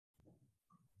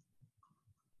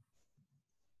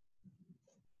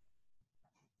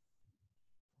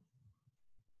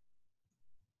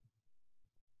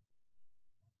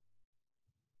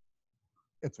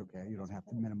It's okay. You don't have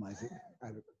to minimize it.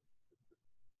 I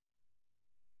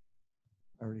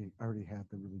already had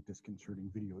the really disconcerting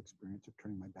video experience of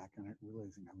turning my back on it and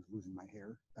realizing I was losing my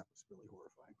hair. That was really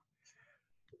horrifying.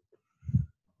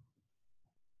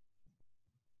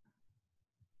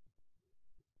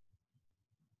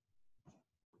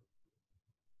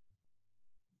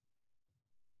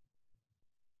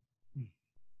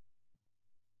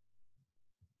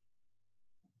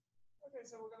 Okay,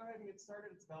 so we'll go ahead and get started.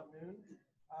 It's about noon.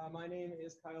 My name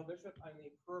is Kyle Bishop. I'm the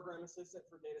program assistant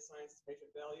for data science to patient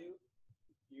value.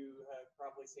 You have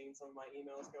probably seen some of my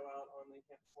emails go out on the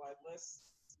campus-wide list.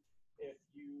 If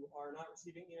you are not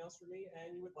receiving emails from me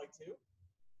and you would like to,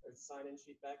 there's a sign-in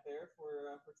sheet back there for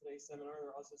today's seminar.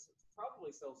 There are also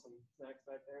probably still some snacks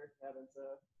back there if you haven't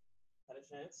had a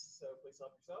chance, so please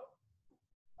help yourself.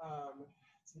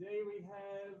 Today we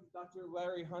have Dr.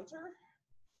 Larry Hunter,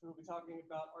 who will be talking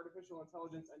about artificial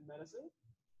intelligence and medicine.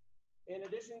 In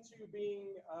addition to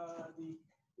being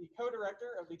the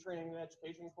co-director of the Training and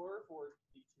Education Core for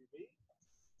D2V,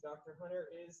 Dr. Hunter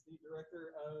is the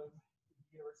director of the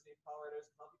University of Colorado's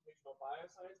Computational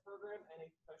Bioscience Program and a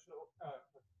professor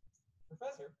of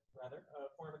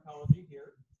pharmacology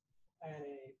here, and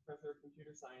a professor of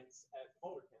computer science at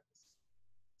Boulder campus.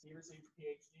 He received a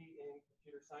PhD in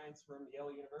computer science from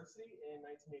Yale University in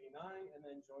 1989 and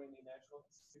then joined the National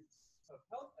Institutes of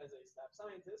Health as a staff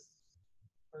scientist,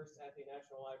 first at the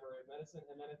National Library of Medicine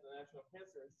and then at the National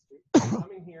Cancer Institute,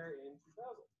 coming here in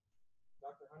 2000.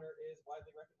 Dr. Hunter is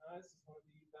widely recognized as one of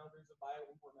the founders of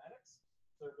bioinformatics,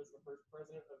 served as the first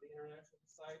president of the International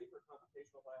Society for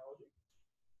Computational Biology,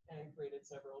 and created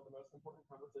several of the most important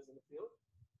conferences in the field,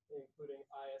 including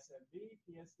ISMB,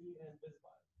 PSD, and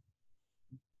VisBio.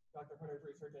 Dr. Hunter's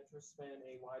research interests span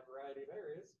a wide variety of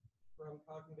areas, from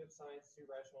cognitive science to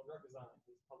rational drug design.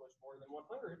 He's published more than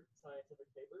 100 scientific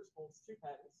papers, holds 2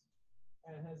 patents,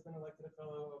 and has been elected a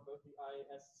fellow of both the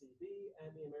ISCB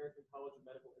and the American College of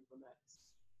Medical Informatics.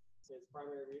 His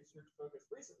primary research focus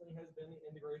recently has been the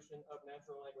integration of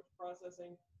natural language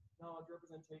processing, knowledge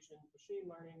representation,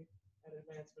 machine learning, and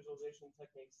advanced visualization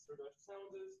techniques to address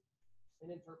challenges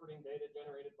in interpreting data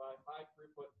generated by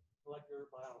high-throughput molecular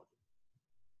biology.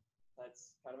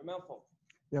 That's kind of a mouthful.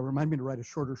 Yeah, remind me to write a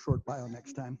short bio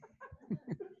next time.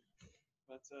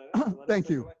 But, Thank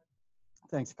you.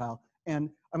 Thanks, Kyle. And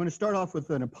I'm going to start off with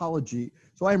an apology.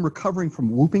 So I am recovering from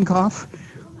whooping cough.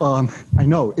 I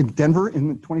know, in Denver in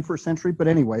the 21st century, but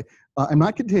anyway, I'm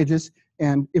not contagious.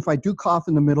 And if I do cough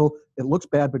in the middle, it looks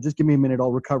bad, but just give me a minute,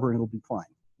 I'll recover and it'll be fine.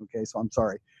 Okay, so I'm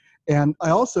sorry. And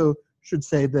I also should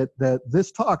say that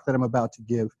this talk that I'm about to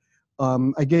give,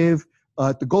 I gave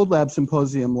at the Gold Lab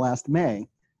Symposium last May.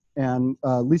 And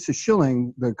Lisa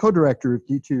Schilling, the co-director of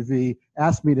D2V,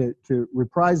 asked me to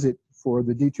reprise it for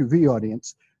the D2V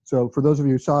audience. So for those of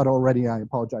you who saw it already, I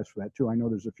apologize for that too. I know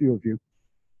there's a few of you.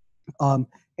 And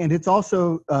it's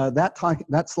also,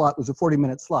 that slot was a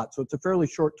 40-minute slot. So it's a fairly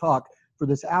short talk for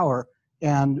this hour.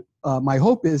 And my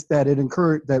hope is that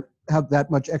have that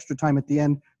much extra time at the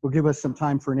end will give us some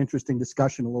time for an interesting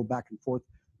discussion, a little back and forth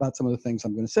about some of the things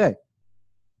I'm going to say.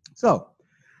 So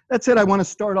that's it. I want to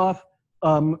start off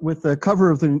with the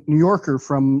cover of the New Yorker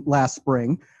from last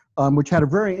spring, which had a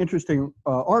very interesting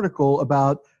article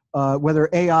about whether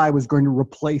AI was going to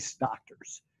replace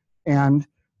doctors. And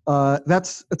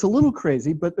it's a little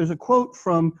crazy, but there's a quote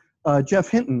from Jeff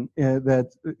Hinton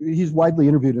that he's widely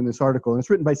interviewed in this article. And it's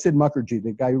written by Sid Mukherjee,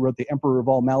 the guy who wrote The Emperor of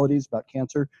All Maladies about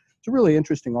cancer. It's a really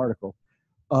interesting article.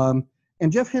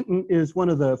 And Jeff Hinton is one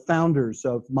of the founders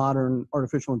of modern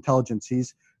artificial intelligence.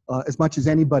 He's as much as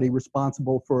anybody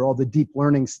responsible for all the deep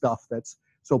learning stuff that's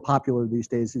so popular these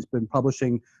days. He's been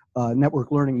publishing network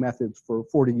learning methods for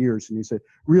 40 years, and he's a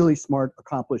really smart,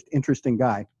 accomplished, interesting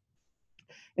guy.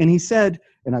 And he said,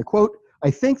 and I quote,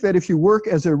 "I think that if you work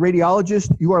as a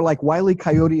radiologist, you are like Wile E.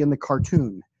 Coyote in the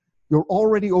cartoon. You're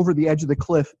already over the edge of the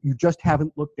cliff. You just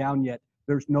haven't looked down yet.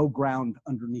 There's no ground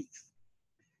underneath."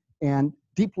 And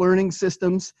deep learning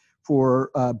systems for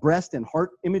breast and heart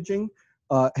imaging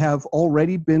have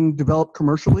already been developed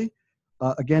commercially.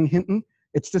 Again, Hinton,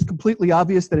 it's just completely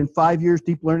obvious that in 5 years,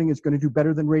 deep learning is going to do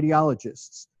better than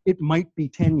radiologists. It might be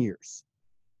 10 years.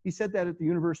 He said that at the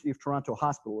University of Toronto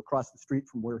Hospital across the street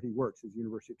from where he works, as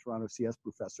University of Toronto CS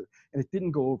professor, and it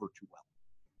didn't go over too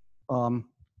well.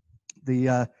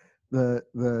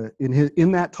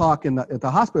 In that talk at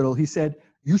the hospital, he said,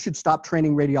 "You should stop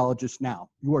training radiologists now.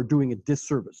 You are doing a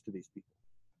disservice to these people."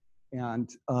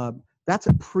 And that's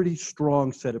a pretty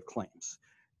strong set of claims.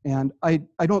 And I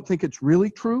don't think it's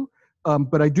really true,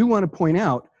 but I do want to point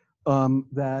out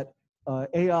that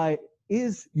AI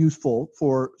is useful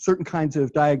for certain kinds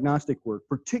of diagnostic work,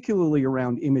 particularly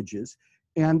around images.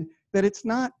 and that it's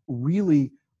not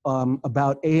really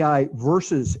about AI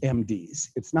versus MDs.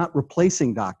 It's not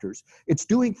replacing doctors. It's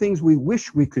doing things we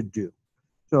wish we could do.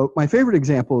 So my favorite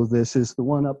example of this is the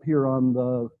one up here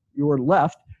on your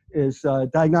left, is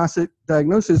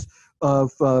diagnosis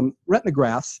of retina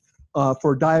grafts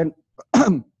for diabetic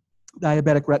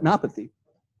retinopathy.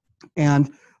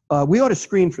 And we ought to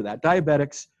screen for that.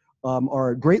 Diabetics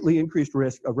are a greatly increased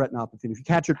risk of retinopathy. And if you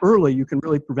catch it early, you can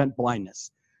really prevent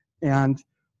blindness. And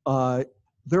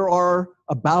there are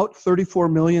about 34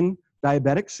 million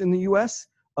diabetics in the US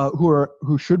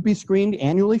who should be screened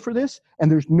annually for this,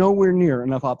 and there's nowhere near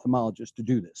enough ophthalmologists to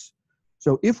do this.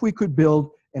 So if we could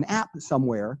build an app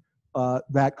somewhere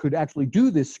that could actually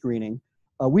do this screening,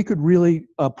 we could really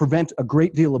prevent a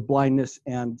great deal of blindness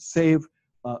and save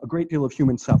a great deal of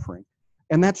human suffering.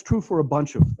 And that's true for a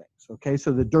bunch of things, okay?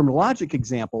 So the dermatologic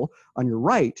example on your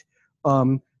right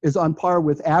is on par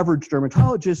with average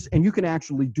dermatologists, and you can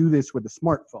actually do this with a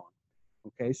smartphone,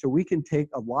 okay? So we can take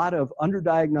a lot of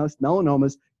underdiagnosed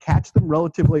melanomas, catch them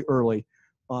relatively early,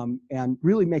 and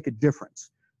really make a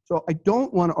difference. So I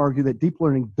don't want to argue that deep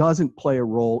learning doesn't play a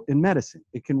role in medicine.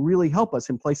 It can really help us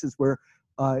in places where,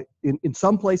 in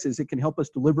some places, it can help us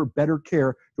deliver better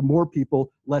care to more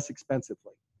people less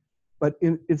expensively. But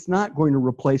it's not going to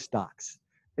replace docs.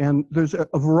 And there's a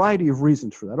variety of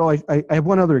reasons for that. Oh, I have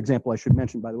one other example I should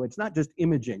mention, by the way. It's not just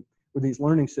imaging where these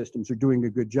learning systems are doing a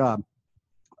good job.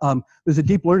 There's a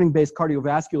deep learning-based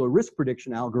cardiovascular risk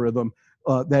prediction algorithm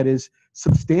that is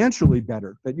substantially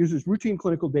better, that uses routine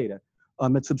clinical data.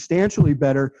 It's substantially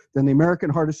better than the American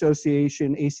Heart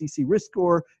Association ACC risk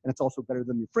score, and it's also better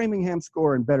than the Framingham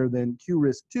score, and better than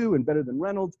Q-risk-2, and better than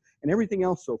Reynolds, and everything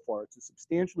else so far. It's a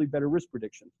substantially better risk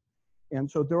prediction. And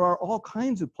so there are all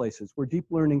kinds of places where deep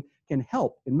learning can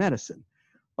help in medicine.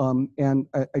 And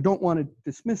I don't want to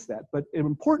dismiss that, but an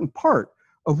important part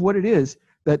of what it is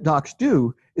that docs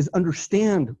do is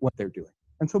understand what they're doing.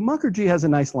 And so Mukherjee has a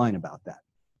nice line about that.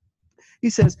 He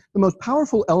says, the most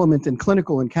powerful element in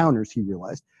clinical encounters, he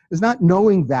realized, is not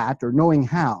knowing that or knowing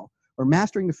how, or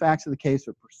mastering the facts of the case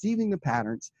or perceiving the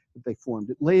patterns that they formed.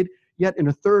 It laid yet in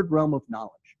a third realm of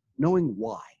knowledge, knowing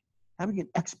why. Having an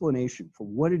explanation for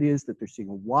what it is that they're seeing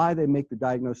and why they make the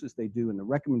diagnosis they do and the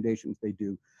recommendations they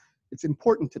do. It's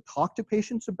important to talk to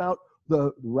patients about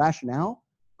the rationale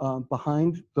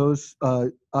behind those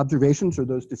observations or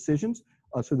those decisions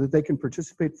so that they can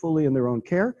participate fully in their own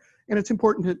care. And it's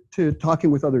important to talking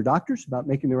with other doctors about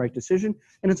making the right decision.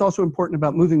 And it's also important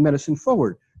about moving medicine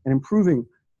forward and improving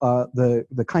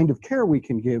the kind of care we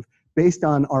can give based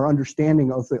on our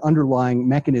understanding of the underlying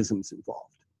mechanisms involved.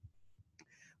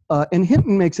 And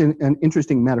Hinton makes an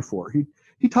interesting metaphor.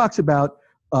 He talks about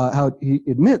how he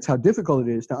admits how difficult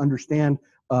it is to understand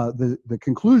the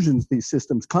conclusions these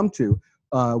systems come to,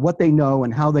 what they know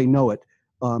and how they know it.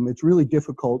 It's really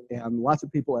difficult, and lots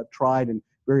of people have tried in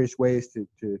various ways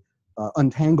to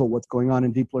untangle what's going on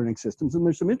in deep learning systems. And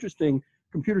there's some interesting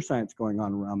computer science going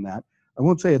on around that. I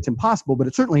won't say it's impossible, but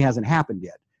it certainly hasn't happened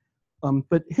yet.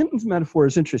 But Hinton's metaphor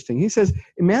is interesting. He says,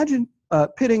 imagine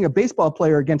pitting a baseball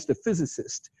player against a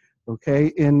physicist, okay,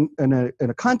 in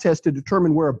a contest to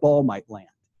determine where a ball might land,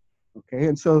 okay?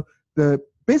 And so the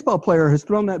baseball player has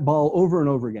thrown that ball over and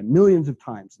over again, millions of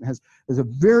times, and has a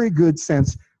very good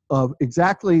sense of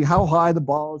exactly how high the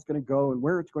ball is going to go and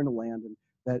where it's going to land, and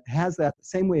that has that the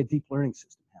same way a deep learning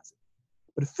system has it.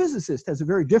 But a physicist has a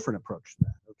very different approach to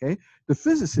that, okay? The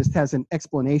physicist has an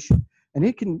explanation, and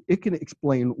it can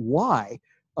explain why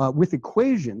with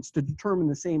equations to determine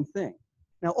the same thing.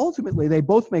 Now, ultimately, they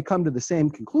both may come to the same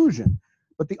conclusion,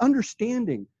 but the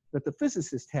understanding that the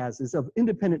physicist has is of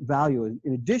independent value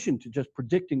in addition to just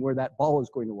predicting where that ball is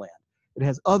going to land. It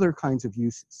has other kinds of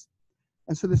uses.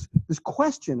 And so this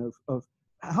question of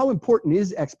how important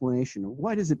is explanation,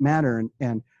 why does it matter,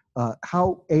 and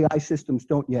how AI systems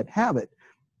don't yet have it,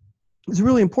 is a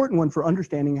really important one for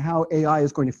understanding how AI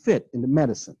is going to fit into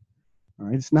medicine. All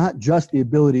right? It's not just the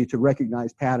ability to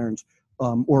recognize patterns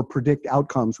or predict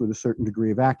outcomes with a certain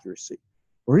degree of accuracy,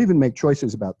 or even make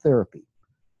choices about therapy.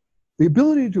 The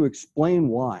ability to explain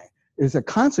why is a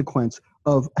consequence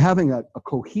of having a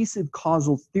cohesive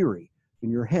causal theory in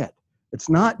your head. It's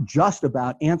not just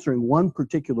about answering one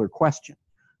particular question,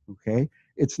 okay?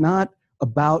 It's not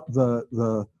about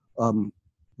the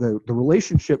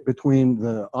relationship between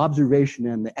the observation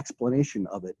and the explanation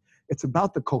of it. It's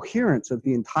about the coherence of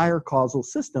the entire causal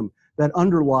system that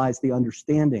underlies the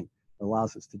understanding that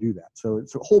allows us to do that. So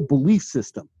it's a whole belief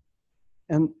system.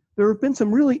 And there have been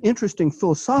some really interesting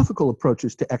philosophical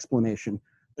approaches to explanation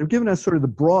that have given us sort of the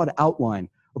broad outline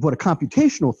of what a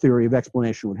computational theory of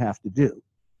explanation would have to do.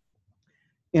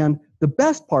 And the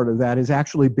best part of that has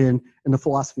actually been in the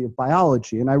philosophy of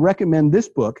biology. And I recommend this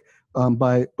book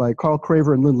by Carl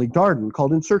Craver and Lindley Darden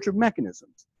called In Search of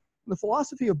Mechanisms. The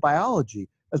philosophy of biology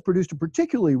has produced a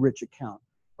particularly rich account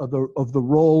of the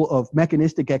role of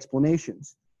mechanistic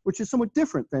explanations, which is somewhat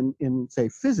different than in, say,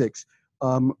 physics,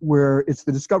 where it's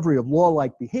the discovery of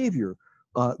law-like behavior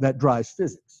that drives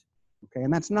physics. Okay,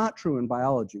 and that's not true in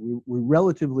biology. We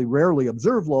relatively rarely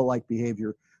observe law-like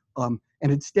behavior, and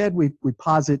instead we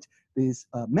posit these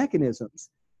mechanisms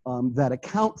that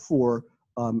account for,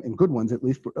 and good ones at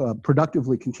least,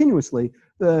 productively, continuously,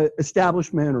 the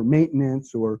establishment or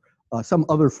maintenance or some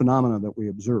other phenomena that we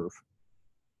observe.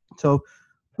 So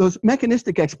those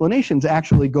mechanistic explanations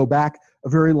actually go back a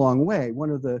very long way. One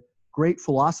of the great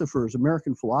philosophers,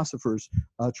 American philosophers,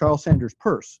 Charles Sanders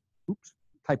Peirce, oops,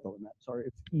 typo in that, sorry,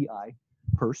 it's E.I.,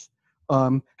 Peirce,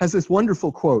 has this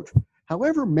wonderful quote: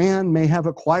 "However man may have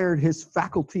acquired his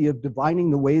faculty of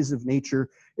divining the ways of nature,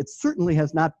 it certainly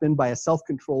has not been by a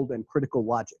self-controlled and critical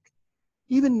logic.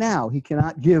 Even now, he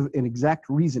cannot give an exact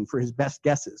reason for his best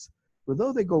guesses, for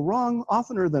though they go wrong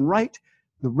oftener than right,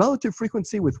 the relative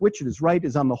frequency with which it is right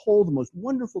is on the whole the most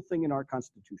wonderful thing in our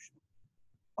constitution.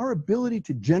 Our ability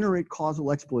to generate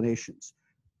causal explanations,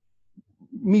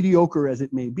 mediocre as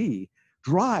it may be,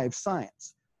 drives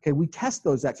science. Okay, we test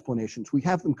those explanations. We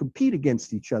have them compete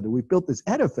against each other. We've built this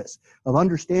edifice of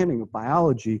understanding of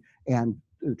biology and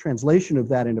the translation of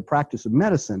that into practice of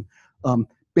medicine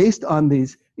based on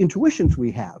these intuitions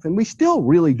we have. And we still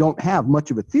really don't have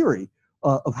much of a theory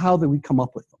of how that we come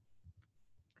up with them.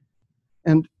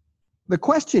 And the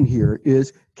question here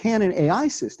is, can an AI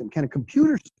system, can a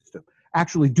computer system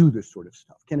actually do this sort of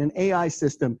stuff? Can an AI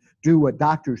system do what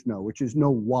doctors know, which is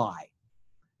know why?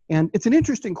 And it's an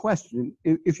interesting question.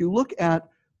 If you look at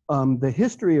the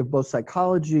history of both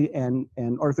psychology and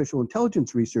artificial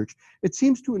intelligence research, it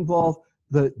seems to involve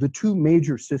the two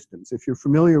major systems. If you're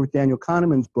familiar with Daniel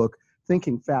Kahneman's book,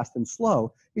 Thinking Fast and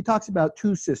Slow, he talks about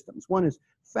two systems. One is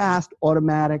fast,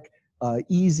 automatic,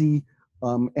 easy,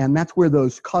 and that's where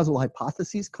those causal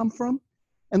hypotheses come from.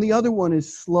 And the other one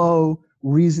is slow,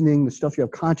 reasoning, the stuff you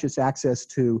have conscious access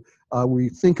to, where you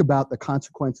think about the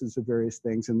consequences of various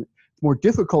things, and more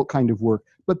difficult kind of work.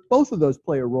 But both of those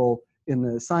play a role in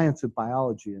the science of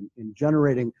biology and in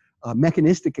generating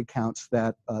mechanistic accounts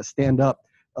that stand up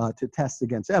to tests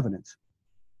against evidence.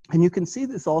 And you can see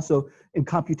this also in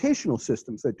computational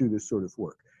systems that do this sort of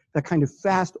work. That kind of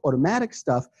fast automatic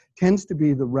stuff tends to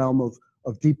be the realm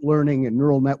of deep learning and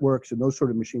neural networks and those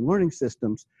sort of machine learning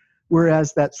systems,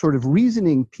 whereas that sort of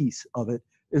reasoning piece of it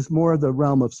is more the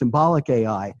realm of symbolic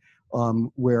AI,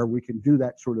 where we can do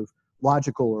that sort of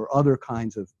logical or other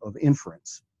kinds of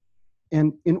inference.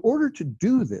 And in order to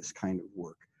do this kind of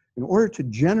work, in order to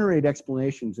generate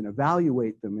explanations and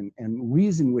evaluate them and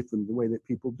reason with them the way that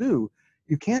people do,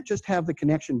 you can't just have the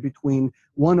connection between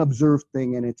one observed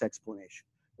thing and its explanation.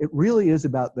 It really is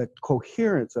about the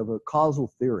coherence of a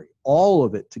causal theory, all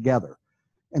of it together.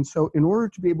 And so in order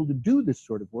to be able to do this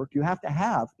sort of work, you have to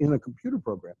have, in a computer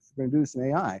program, if you're going to do this in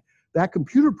AI, that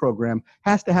computer program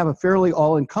has to have a fairly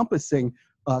all-encompassing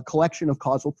collection of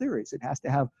causal theories. It has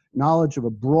to have knowledge of a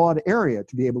broad area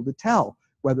to be able to tell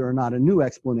whether or not a new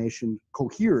explanation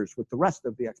coheres with the rest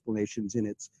of the explanations in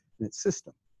its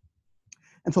system.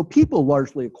 And so people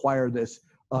largely acquire this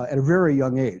at a very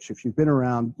young age. If you've been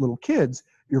around little kids,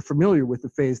 you're familiar with the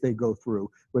phase they go through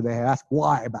where they ask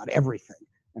why about everything.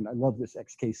 And I love this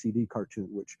XKCD cartoon,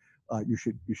 which you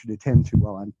should attend to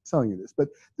while I'm telling you this. But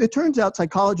it turns out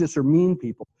psychologists are mean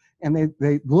people. And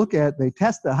they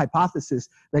test the hypothesis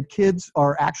that kids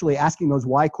are actually asking those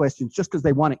why questions just because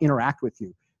they want to interact with you.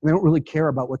 And they don't really care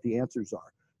about what the answers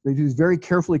are. They do these very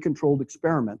carefully controlled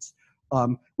experiments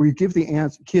where you give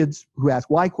the kids who ask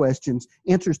why questions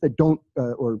answers that don't,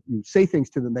 or you say things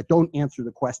to them that don't answer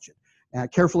the question.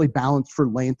 Carefully balanced for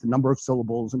length, the number of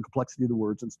syllables, and complexity of the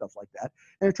words and stuff like that.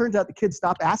 And it turns out the kids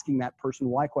stop asking that person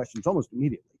why questions almost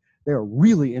immediately. They are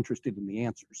really interested in the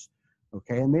answers.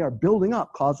 Okay, and they are building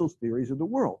up causal theories of the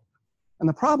world. And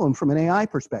the problem from an AI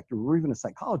perspective, or even a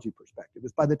psychology perspective,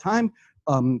 is by the time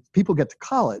people get to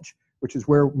college, which is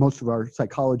where most of our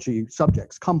psychology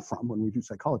subjects come from when we do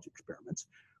psychology experiments,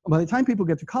 by the time people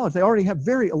get to college, they already have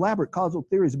very elaborate causal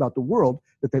theories about the world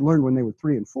that they learned when they were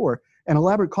 3 and 4, and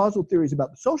elaborate causal theories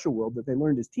about the social world that they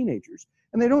learned as teenagers.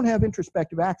 And they don't have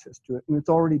introspective access to it, and it's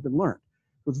already been learned.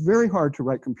 So it's very hard to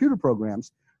write computer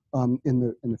programs in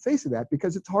the face of that,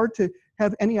 because it's hard to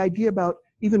have any idea about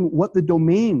even what the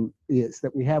domain is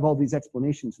that we have all these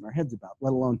explanations in our heads about,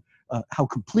 let alone how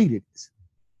complete it is.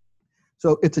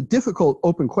 So it's a difficult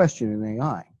open question in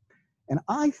AI. And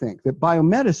I think that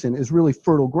biomedicine is really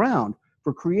fertile ground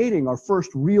for creating our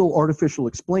first real artificial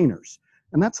explainers.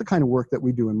 And that's the kind of work that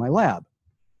we do in my lab.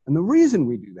 And the reason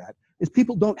we do that is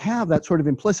people don't have that sort of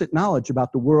implicit knowledge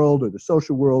about the world or the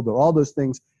social world or all those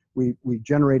things we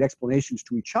generate explanations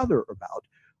to each other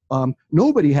about.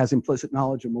 Nobody has implicit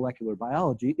knowledge of molecular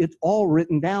biology. It's all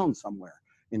written down somewhere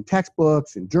in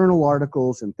textbooks, in journal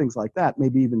articles, and things like that,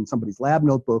 maybe even in somebody's lab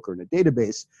notebook or in a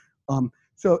database.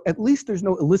 So at least there's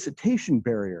no elicitation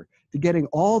barrier to getting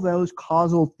all those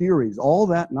causal theories, all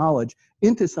that knowledge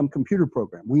into some computer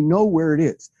program. We know where it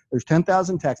is. There's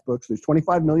 10,000 textbooks, there's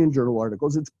 25 million journal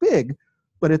articles. It's big,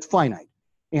 but it's finite.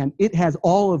 And it has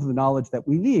all of the knowledge that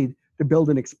we need to build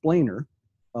an explainer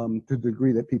to the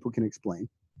degree that people can explain.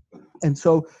 And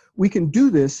so we can do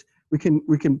this. We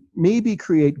can maybe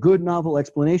create good novel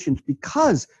explanations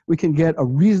because we can get a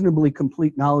reasonably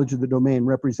complete knowledge of the domain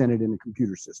represented in a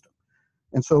computer system.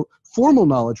 And so formal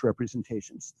knowledge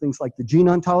representations, things like the gene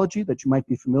ontology that you might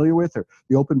be familiar with, or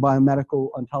the open biomedical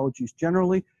ontologies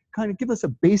generally, kind of give us a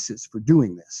basis for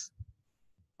doing this.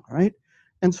 All right?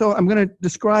 And so I'm going to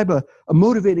describe a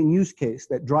motivating use case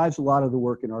that drives a lot of the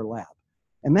work in our lab.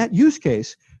 And that use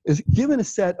case is given a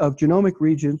set of genomic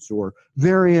regions or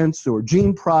variants or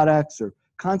gene products or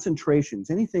concentrations,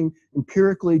 anything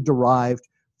empirically derived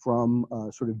from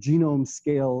sort of genome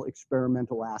scale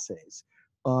experimental assays.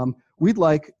 We'd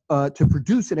like to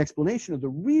produce an explanation of the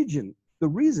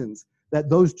reasons that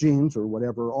those genes or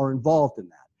whatever are involved in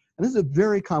that. And this is a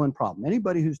very common problem.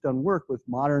 Anybody who's done work with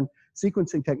modern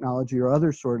sequencing technology or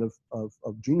other sort of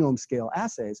genome scale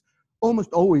assays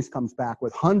almost always comes back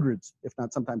with hundreds, if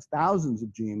not sometimes thousands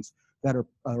of genes that are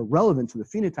relevant to the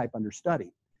phenotype under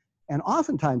study. And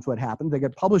oftentimes what happens, they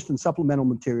get published in supplemental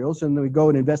materials and then we go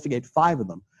and investigate 5 of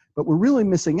them. But we're really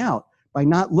missing out by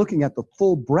not looking at the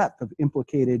full breadth of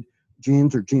implicated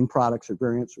genes or gene products or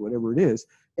variants or whatever it is,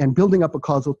 and building up a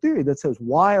causal theory that says,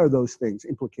 why are those things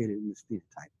implicated in this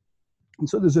phenotype? And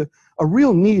so there's a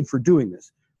real need for doing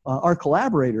this. Our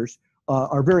collaborators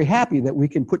are very happy that we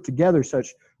can put together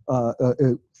such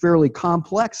fairly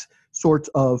complex sorts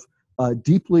of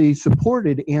deeply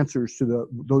supported answers to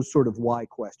those sort of why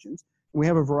questions. And we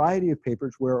have a variety of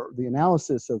papers where the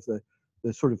analysis of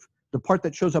the sort of the part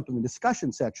that shows up in the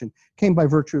discussion section came by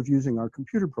virtue of using our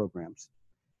computer programs.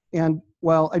 And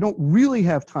while I don't really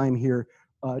have time here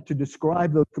to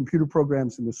describe those computer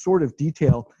programs in the sort of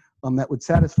detail that would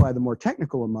satisfy the more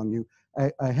technical among you,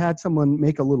 I had someone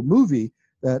make a little movie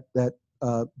that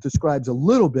describes a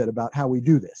little bit about how we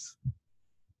do this.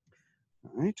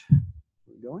 All right, are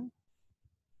we going?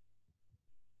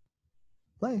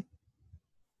 Play.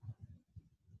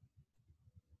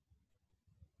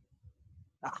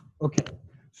 Okay,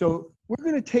 so we're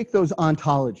going to take those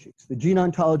ontologies. The gene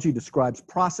ontology describes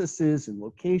processes and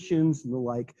locations and the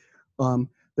like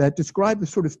that describe the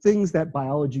sort of things that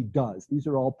biology does. These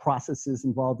are all processes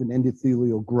involved in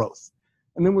endothelial growth.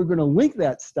 And then we're going to link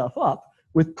that stuff up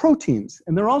with proteins.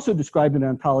 And they're also described in an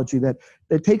ontology that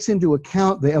takes into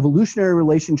account the evolutionary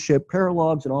relationship,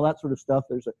 paralogs, and all that sort of stuff.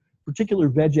 There's a particular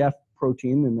VEGF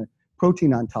protein in the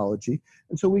protein ontology.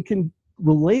 And so we can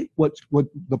relate what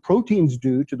the proteins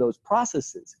do to those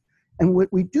processes. And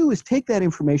what we do is take that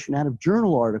information out of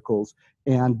journal articles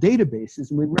and databases,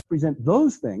 and we represent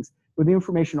those things with the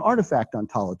information artifact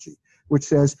ontology, which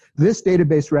says this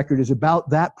database record is about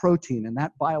that protein and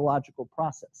that biological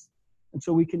process. And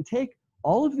so we can take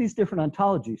all of these different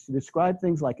ontologies to describe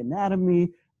things like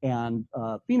anatomy and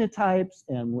phenotypes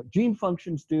and what gene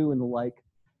functions do and the like,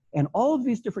 and all of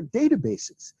these different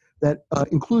databases that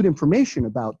include information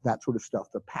about that sort of stuff,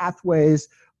 the pathways,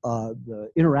 the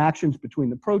interactions between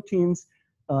the proteins,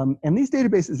 and these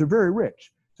databases are very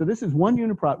rich. So this is one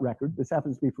UniProt record. This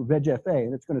happens to be for VEGF-A,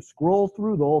 and it's going to scroll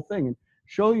through the whole thing and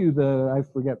show you the, I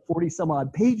forget, 40 some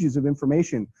odd pages of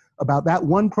information about that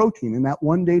one protein in that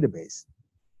one database,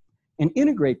 and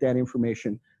integrate that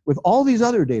information with all these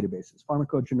other databases,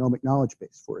 pharmacogenomic knowledge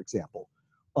base, for example,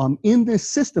 in this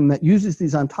system that uses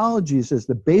these ontologies as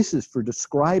the basis for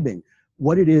describing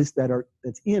what it is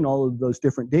that's in all of those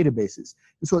different databases.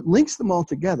 And so it links them all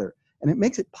together, and it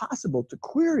makes it possible to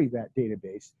query that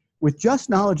database with just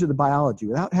knowledge of the biology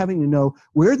without having to know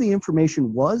where the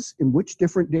information was, in which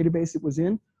different database it was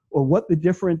in, or what the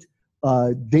different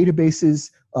databases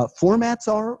formats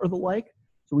are or the like.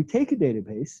 So we take a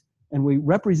database and we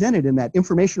represent it in that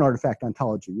information artifact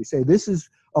ontology. We say this is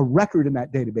a record in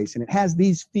that database and it has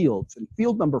these fields. And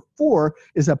field number 4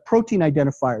 is a protein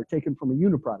identifier taken from a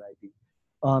UniProt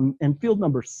ID. And field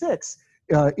number 6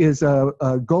 is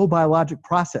a Go biologic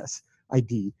process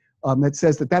ID that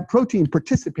says that that protein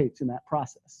participates in that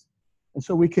process. And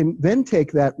so we can then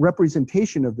take that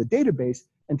representation of the database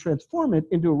and transform it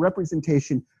into a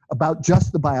representation about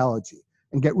just the biology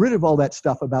and get rid of all that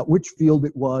stuff about which field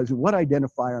it was and what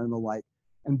identifier and the like,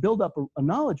 and build up a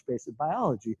knowledge base of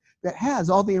biology that has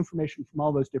all the information from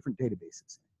all those different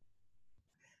databases.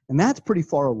 And that's pretty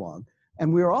far along.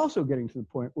 And we are also getting to the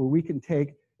point where we can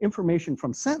take information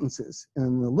from sentences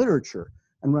in the literature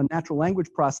and run natural language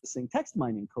processing text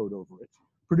mining code over it,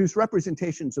 produce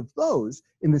representations of those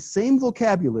in the same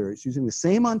vocabularies using the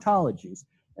same ontologies,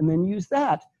 and then use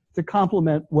that to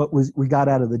complement what we got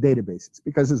out of the databases.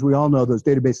 Because as we all know, those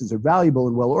databases are valuable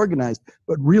and well organized,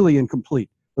 but really incomplete.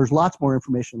 There's lots more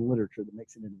information in the literature that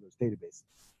makes it into those databases.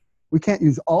 We can't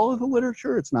use all of the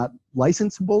literature. It's not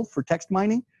licensable for text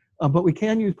mining, but we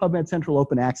can use PubMed Central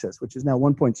Open Access, which is now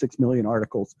 1.6 million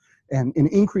articles, and an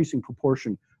increasing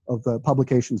proportion of the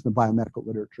publications in the biomedical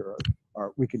literature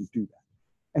we can do that.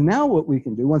 And now what we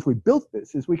can do, once we built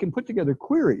this, is we can put together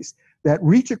queries that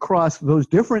reach across those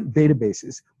different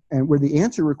databases, and where the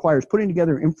answer requires putting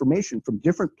together information from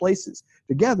different places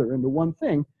together into one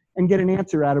thing and get an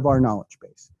answer out of our knowledge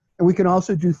base. And we can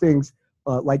also do things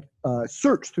like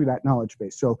search through that knowledge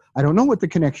base. So I don't know what the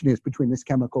connection is between this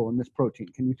chemical and this protein.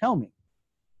 Can you tell me?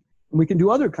 And we can do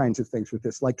other kinds of things with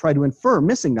this, like try to infer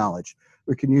missing knowledge.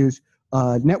 We can use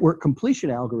network completion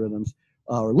algorithms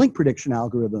or link prediction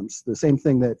algorithms, the same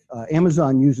thing that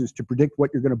Amazon uses to predict what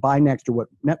you're going to buy next, or what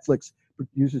Netflix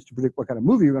uses to predict what kind of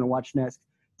movie you're going to watch next,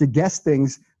 to guess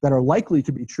things that are likely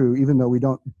to be true, even though we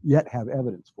don't yet have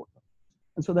evidence for them.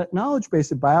 And so that knowledge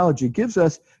base of biology gives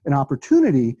us an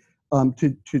opportunity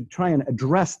to try and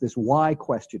address this why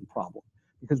question problem,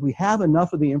 because we have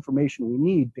enough of the information we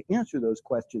need to answer those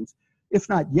questions, if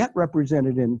not yet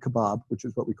represented in KEBAB, which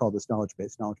is what we call this knowledge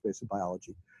base of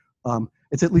biology.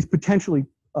 It's at least potentially,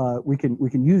 we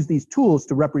can use these tools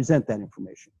to represent that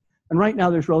information. And right now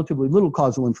there's relatively little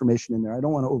causal information in there. I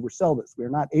don't want to oversell this. We're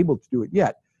not able to do it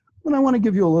yet, but I want to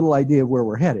give you a little idea of where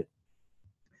we're headed.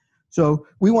 So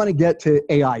we want to get to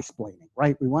AI explaining,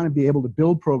 right? We want to be able to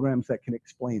build programs that can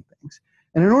explain things.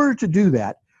 And in order to do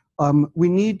that, we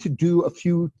need to do a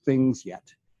few things yet.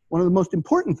 One of the most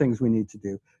important things we need to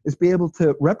do is be able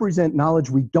to represent knowledge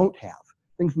we don't have,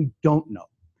 things we don't know.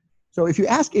 So if you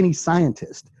ask any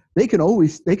scientist, they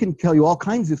can tell you all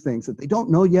kinds of things that they don't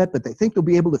know yet, but they think they'll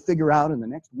be able to figure out in the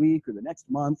next week or the next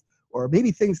month, or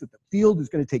maybe things that the field is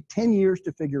going to take 10 years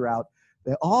to figure out.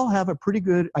 They all have a pretty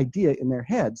good idea in their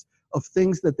heads of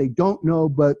things that they don't know,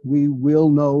 but we will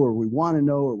know, or we want to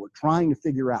know, or we're trying to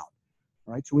figure out.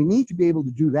 All right, so we need to be able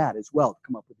to do that as well to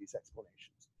come up with these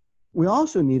explanations. We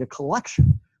also need a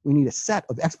collection. We need a set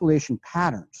of explanation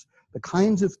patterns, the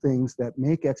kinds of things that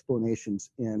make explanations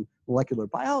in molecular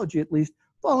biology, at least,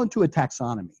 fall into a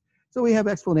taxonomy. So we have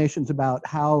explanations about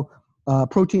how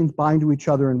proteins bind to each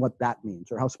other and what that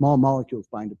means, or how small molecules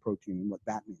bind to protein and what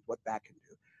that means, what that can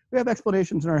do. We have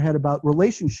explanations in our head about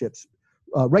relationships,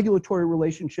 regulatory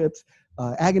relationships,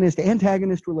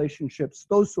 agonist-antagonist relationships,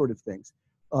 those sort of things.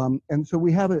 And so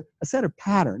we have a set of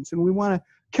patterns, and we want to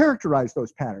characterize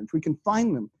those patterns. We can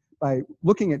find them by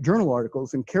looking at journal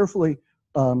articles and carefully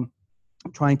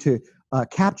trying to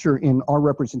capture in our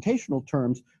representational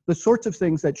terms the sorts of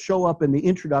things that show up in the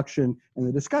introduction and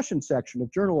the discussion section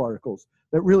of journal articles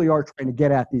that really are trying to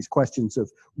get at these questions of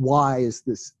why is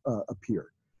this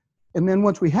appeared. And then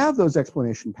once we have those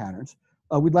explanation patterns,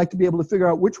 we'd like to be able to figure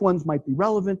out which ones might be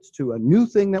relevant to a new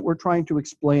thing that we're trying to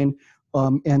explain,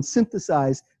 and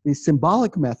synthesize these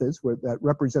symbolic methods that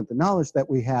represent the knowledge that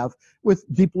we have with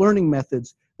deep learning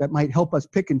methods that might help us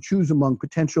pick and choose among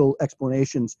potential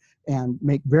explanations and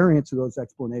make variants of those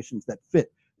explanations that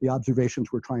fit the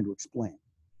observations we're trying to explain.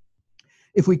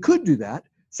 If we could do that,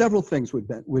 several things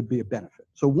would be a benefit.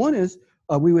 So one is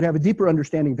we would have a deeper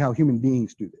understanding of how human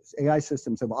beings do this. AI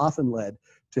systems have often led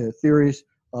to theories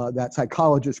that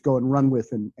psychologists go and run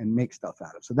with and make stuff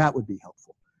out of. So that would be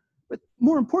helpful. But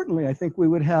more importantly, I think we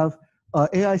would have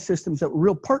AI systems that were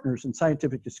real partners in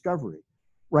scientific discovery.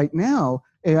 Right now,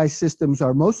 AI systems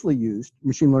are mostly used,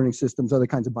 machine learning systems, other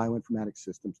kinds of bioinformatics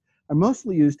systems, are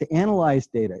mostly used to analyze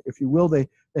data. If you will, they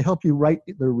help you write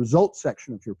the results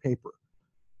section of your paper.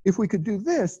 If we could do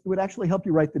this, it would actually help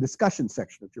you write the discussion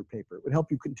section of your paper. It would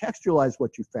help you contextualize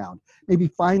what you found, maybe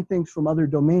find things from other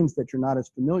domains that you're not as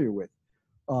familiar with,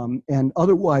 and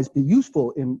otherwise be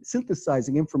useful in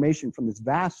synthesizing information from this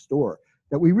vast store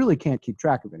that we really can't keep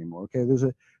track of anymore. Okay, there's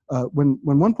when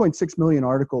 1.6 million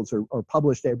articles are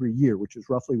published every year, which is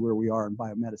roughly where we are in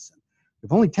biomedicine,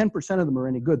 if only 10% of them are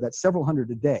any good, that's several hundred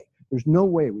a day. There's no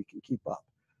way we can keep up.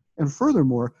 And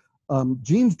furthermore,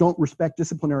 genes don't respect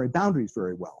disciplinary boundaries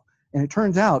very well. And it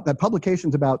turns out that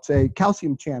publications about, say,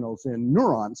 calcium channels in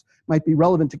neurons might be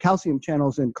relevant to calcium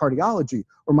channels in cardiology,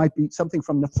 or might be something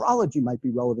from nephrology might be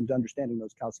relevant to understanding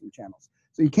those calcium channels.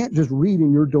 So you can't just read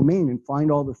in your domain and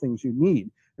find all the things you need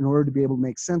in order to be able to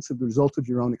make sense of the results of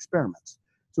your own experiments.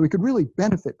 So we could really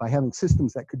benefit by having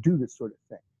systems that could do this sort of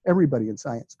thing. Everybody in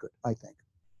science could, I think.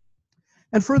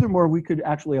 And furthermore, we could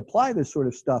actually apply this sort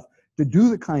of stuff to do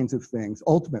the kinds of things,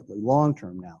 ultimately,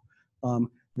 long-term now,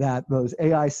 that those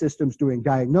AI systems doing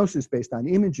diagnosis based on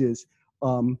images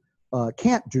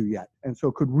can't do yet. And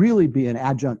so could really be an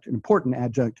adjunct, an important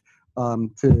adjunct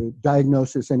to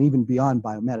diagnosis and even beyond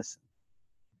biomedicine.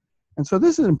 And so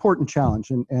this is an important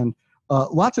challenge, and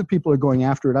lots of people are going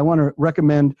after it. I want to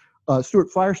recommend Stuart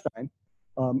Firestein,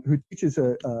 who teaches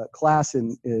a class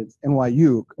in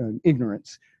NYU,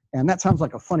 ignorance. And that sounds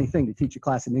like a funny thing, to teach a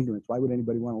class in ignorance. Why would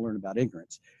anybody want to learn about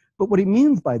ignorance? But what he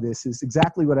means by this is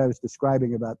exactly what I was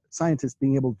describing about scientists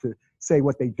being able to say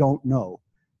what they don't know.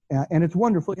 And it's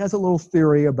wonderful. He has a little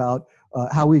theory about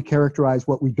how we characterize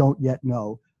what we don't yet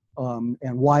know,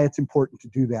 and why it's important to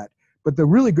do that. But the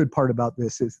really good part about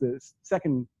this is the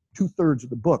second 2/3 of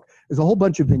the book is a whole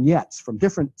bunch of vignettes from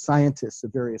different scientists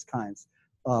of various kinds,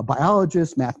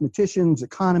 biologists, mathematicians,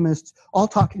 economists, all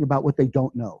talking about what they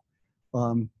don't know.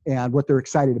 And what they're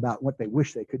excited about, what they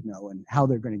wish they could know, and how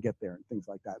they're going to get there, and things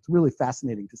like that. It's really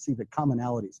fascinating to see the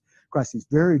commonalities across these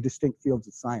very distinct fields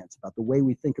of science about the way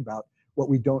we think about what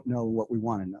we don't know and what we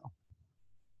want to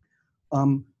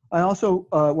know. I also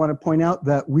want to point out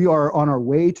that we are on our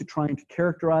way to trying to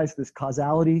characterize this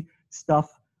causality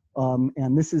stuff.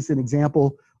 And this is an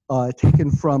example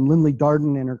taken from Lindley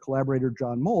Darden and her collaborator,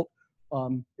 John Molt.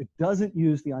 It doesn't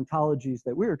use the ontologies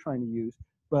that we are trying to use,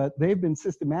 but they've been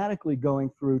systematically going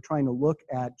through trying to look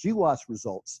at GWAS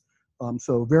results,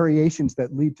 so variations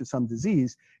that lead to some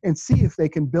disease, and see if they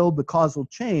can build the causal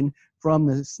chain from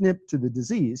the SNP to the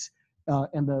disease.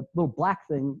 And the little black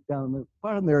thing down the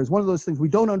bottom there is one of those things we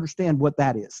don't understand what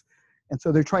that is. And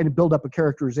so they're trying to build up a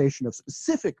characterization of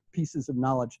specific pieces of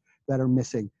knowledge that are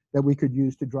missing that we could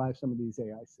use to drive some of these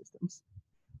AI systems.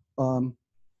 And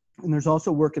there's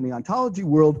also work in the ontology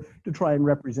world to try and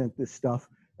represent this stuff.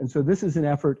 And so this is an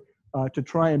effort to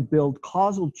try and build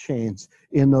causal chains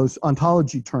in those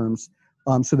ontology terms,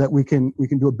 so that we can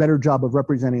do a better job of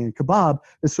representing in kebab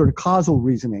this sort of causal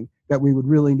reasoning that we would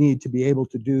really need to be able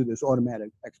to do this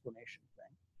automatic explanation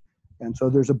thing. And so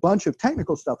there's a bunch of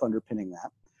technical stuff underpinning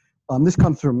that. This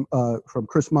comes from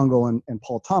Chris Mungle and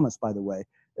Paul Thomas, by the way.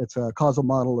 It's a causal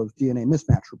model of DNA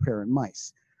mismatch repair in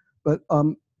mice. But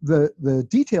the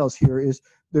details here is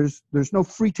there's no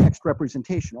free text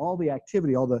representation. All the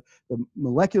activity, all the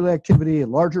molecular activity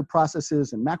and larger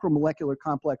processes and macromolecular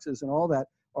complexes and all that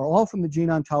are all from the gene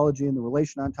ontology and the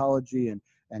relation ontology and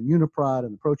UniProt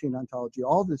and the protein ontology.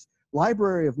 All this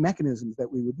library of mechanisms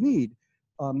that we would need,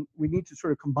 we need to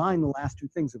sort of combine the last two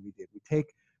things that we did. We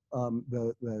take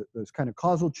those kind of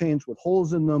causal chains with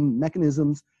holes in them,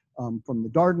 mechanisms from the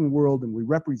Darden world, and we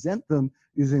represent them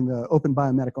using the open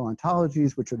biomedical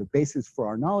ontologies, which are the basis for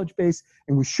our knowledge base,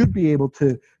 and we should be able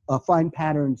to find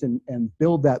patterns and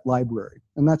build that library,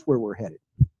 and that's where we're headed.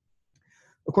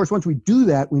 Of course, once we do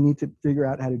that, we need to figure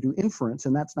out how to do inference,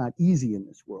 and that's not easy in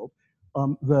this world.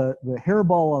 The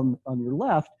hairball on your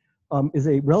left is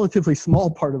a relatively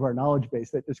small part of our knowledge base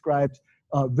that describes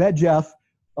VEGF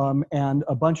and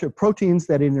a bunch of proteins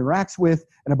that it interacts with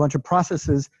and a bunch of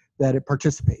processes that it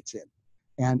participates in.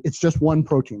 And it's just one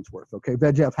protein's worth, okay?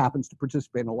 VEGF happens to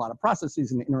participate in a lot of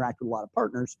processes and interact with a lot of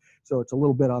partners, so it's a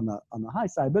little bit on the high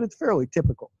side, but it's fairly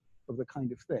typical of the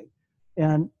kind of thing.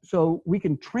 And so we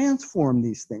can transform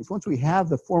these things. Once we have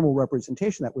the formal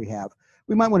representation that we have,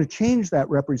 we might want to change that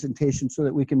representation so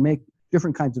that we can make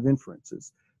different kinds of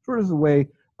inferences. Sort of the way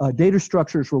data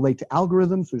structures relate to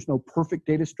algorithms. There's no perfect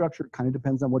data structure. It kind of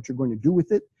depends on what you're going to do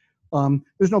with it.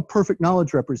 There's no perfect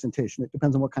knowledge representation. It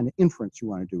depends on what kind of inference you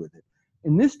want to do with it.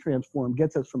 And this transform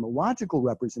gets us from a logical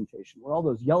representation, where all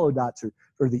those yellow dots are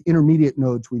sort of the intermediate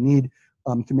nodes we need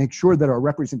to make sure that our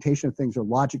representation of things are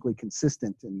logically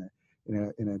consistent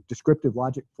in a descriptive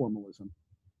logic formalism.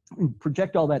 And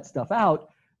project all that stuff out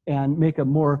and make a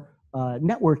more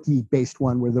networky based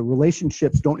one where the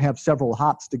relationships don't have several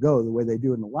hops to go the way they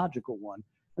do in the logical one.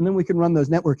 And then we can run those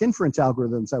network inference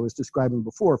algorithms I was describing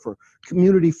before for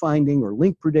community finding or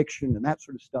link prediction and that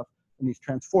sort of stuff in these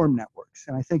transform networks.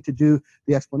 And I think to do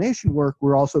the explanation work,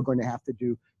 we're also going to have to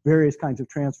do various kinds of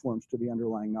transforms to the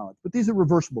underlying knowledge. But these are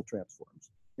reversible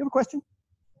transforms. You have a question?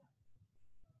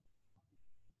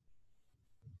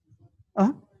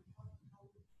 Uh-huh.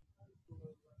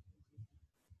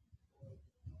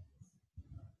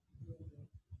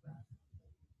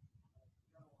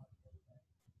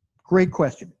 Great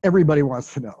question. Everybody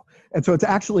wants to know. And so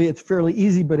it's fairly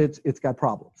easy, but it's got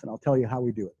problems, and I'll tell you how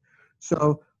we do it.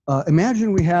 So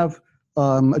imagine we have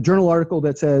a journal article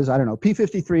that says, I don't know,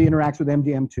 P53 interacts with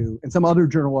MDM2, and some other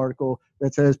journal article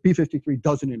that says P53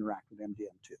 doesn't interact with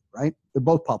MDM2, right? They're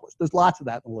both published. There's lots of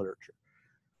that in the literature.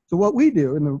 So what we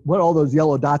do, and what all those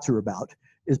yellow dots are about,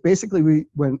 is basically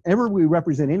whenever we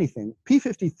represent anything,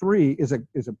 P53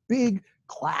 is a big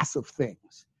class of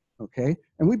things, okay?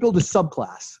 And we build a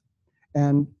subclass.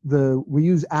 And we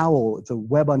use OWL, it's a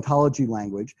web ontology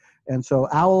language. And so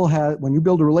OWL when you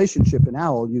build a relationship in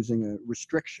OWL using a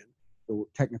restriction, the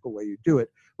technical way you do it,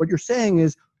 what you're saying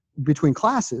is between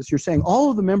classes, you're saying all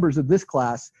of the members of this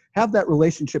class have that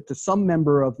relationship to some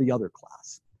member of the other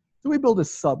class. So we build a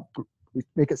subgroup, we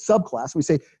make a subclass, we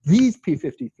say these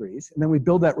P53s, and then we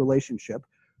build that relationship,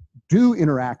 do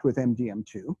interact with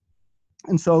MDM2.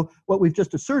 And so what we've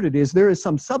just asserted is there is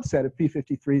some subset of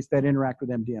P53s that interact with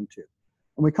MDM2.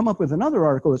 And we come up with another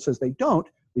article that says they don't,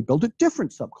 we build a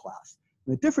different subclass.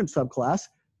 In the different subclass,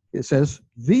 it says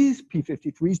these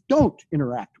P53s don't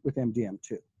interact with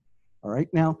MDM2. All right,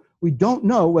 now we don't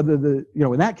know whether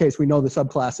in that case, we know the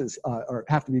subclasses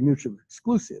have to be mutually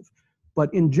exclusive.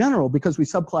 But in general, because we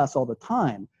subclass all the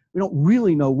time, we don't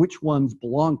really know which ones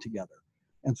belong together.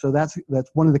 And so that's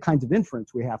one of the kinds of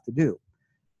inference we have to do.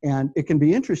 And it can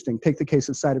be interesting. Take the case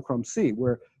of cytochrome C,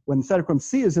 where when cytochrome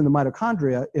C is in the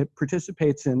mitochondria, it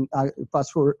participates in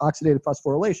oxidative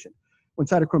phosphorylation. When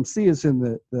cytochrome C is in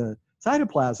the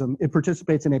cytoplasm, it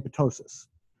participates in apoptosis.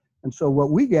 And so what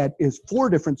we get is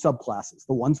 4 different subclasses: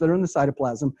 the ones that are in the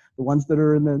cytoplasm, the ones that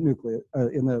are in the nucleus,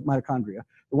 in the mitochondria,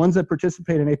 the ones that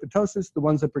participate in apoptosis, the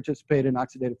ones that participate in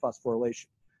oxidative phosphorylation.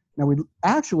 Now, we'd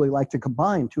actually like to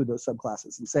combine 2 of those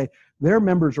subclasses and say their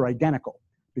members are identical,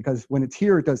 because when it's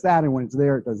here, it does that, and when it's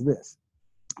there, it does this.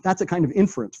 That's a kind of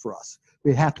inference for us.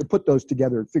 We have to put those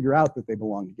together and figure out that they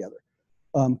belong together.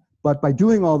 But by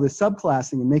doing all this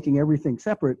subclassing and making everything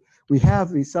separate, we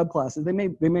have these subclasses.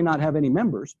 They may not have any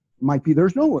members. It might be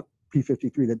there's no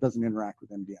P53 that doesn't interact with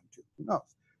MDM2. Who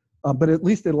knows? But at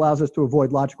least it allows us to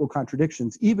avoid logical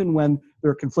contradictions, even when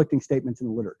there are conflicting statements in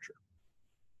the literature.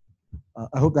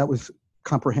 I hope that was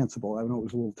comprehensible. I know it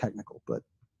was a little technical, but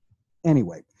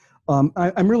anyway.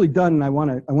 I'm really done, and I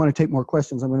want to take more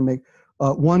questions. I'm going to make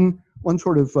one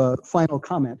sort of final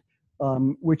comment,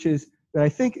 which is that I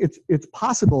think it's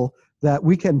possible that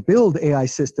we can build AI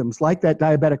systems like that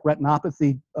diabetic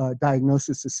retinopathy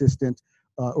diagnosis assistant,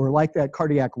 or like that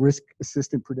cardiac risk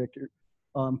assistant predictor,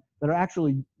 that are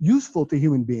actually useful to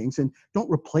human beings and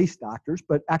don't replace doctors,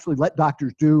 but actually let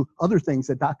doctors do other things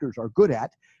that doctors are good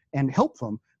at and help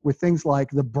them with things like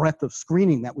the breadth of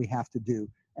screening that we have to do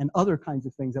and other kinds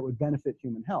of things that would benefit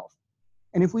human health.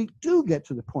 And if we do get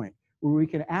to the point where we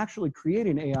can actually create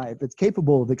an AI that's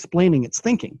capable of explaining its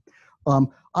thinking,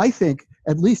 I think,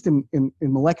 at least in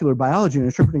molecular biology and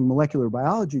interpreting molecular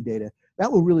biology data,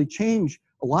 that will really change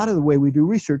a lot of the way we do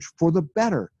research for the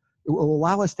better. It will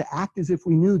allow us to act as if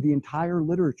we knew the entire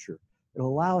literature. It will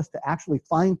allow us to actually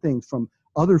find things from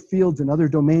other fields and other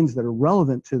domains that are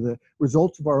relevant to the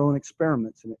results of our own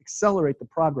experiments and accelerate the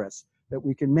progress that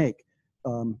we can make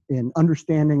in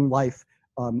understanding life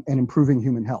and improving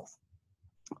human health.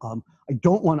 I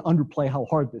don't want to underplay how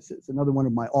hard this is. Another one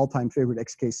of my all-time favorite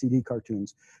XKCD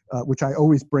cartoons, which I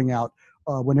always bring out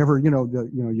whenever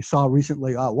you saw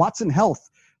recently Watson Health.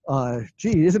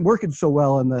 Gee, it isn't working so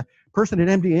well, and the person at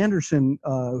MD Anderson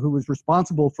who was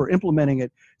responsible for implementing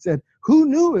it said, "Who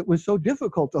knew it was so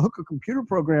difficult to hook a computer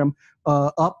program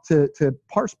up to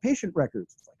parse patient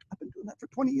records?" It's like, I've been doing that for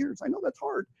 20 years. I know that's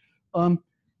hard.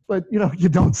 But you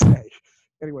don't say.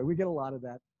 Anyway, we get a lot of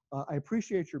that. I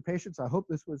appreciate your patience. I hope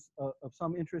this was of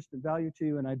some interest and value to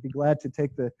you, and I'd be glad to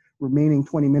take the remaining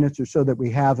 20 minutes or so that we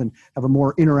have and have a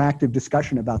more interactive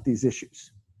discussion about these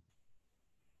issues.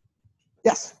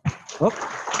 Yes. Oh.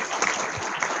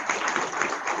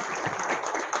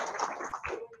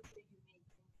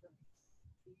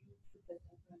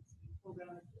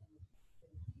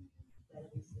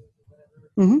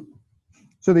 Mm-hmm.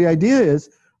 So the idea is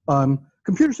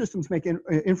computer systems make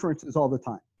inferences all the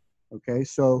time. Okay,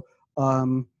 so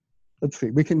let's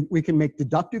see. We can make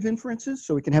deductive inferences.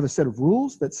 So we can have a set of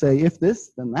rules that say if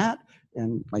this, then that,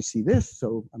 and I see this,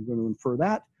 so I'm going to infer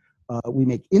that. We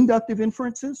make inductive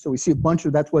inferences. So we see a bunch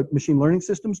of, that's what machine learning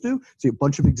systems do. See a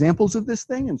bunch of examples of this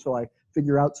thing, and so I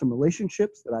figure out some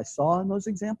relationships that I saw in those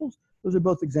examples. Those are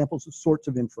both examples of sorts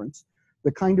of inference.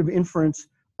 The kind of inference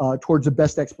towards the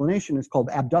best explanation is called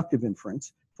abductive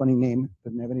inference. Funny name,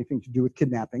 doesn't have anything to do with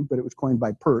kidnapping, but it was coined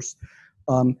by Peirce.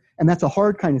 And that's a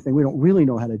hard kind of thing. We don't really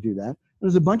know how to do that.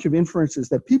 There's a bunch of inferences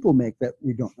that people make that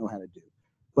we don't know how to do.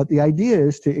 But the idea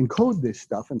is to encode this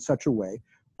stuff in such a way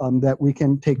that we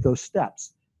can take those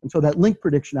steps. And so that link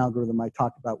prediction algorithm I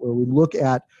talked about, where we look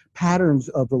at patterns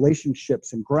of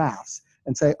relationships and graphs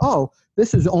and say, oh,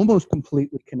 this is almost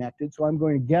completely connected, so I'm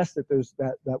going to guess that there's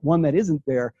that one that isn't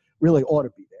there really ought to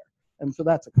be there. And so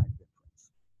that's a kind of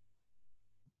difference.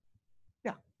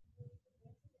 Yeah.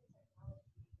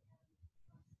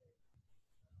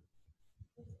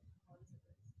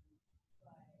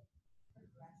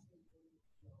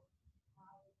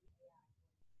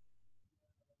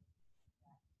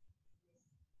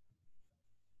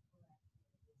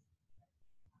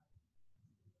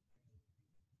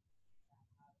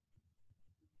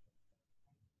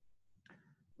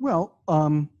 Well,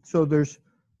 so there's,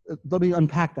 let me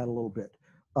unpack that a little bit.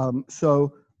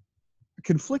 So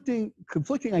conflicting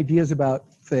ideas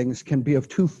about things can be of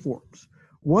two forms.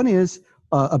 One is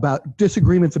about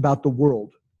disagreements about the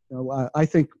world. You know, I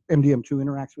think MDM2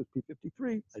 interacts with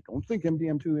P53. I don't think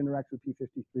MDM2 interacts with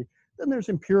P53. Then there's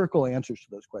empirical answers to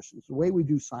those questions. The way we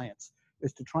do science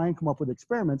is to try and come up with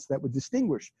experiments that would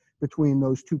distinguish between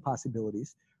those two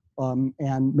possibilities. And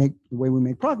the way we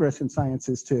make progress in science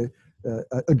is to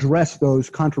address those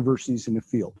controversies in the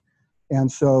field.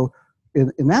 And so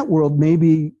in that world,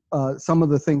 maybe some of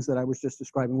the things that I was just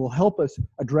describing will help us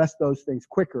address those things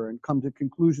quicker and come to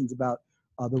conclusions about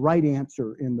the right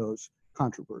answer in those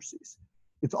controversies.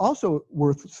 It's also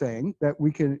worth saying that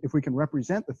if we can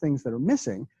represent the things that are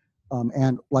missing,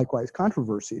 and likewise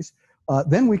controversies,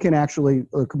 then we can actually,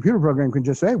 a computer program can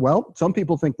just say, well, some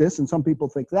people think this and some people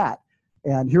think that,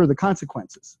 and here are the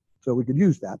consequences. So we could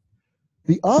use that.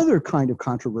 The other kind of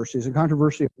controversy is a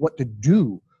controversy of what to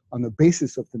do on the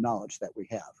basis of the knowledge that we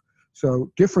have.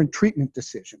 So different treatment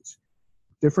decisions,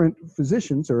 different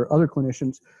physicians or other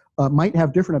clinicians might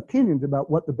have different opinions about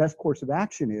what the best course of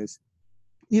action is,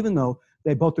 even though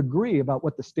they both agree about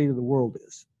what the state of the world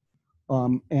is.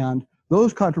 And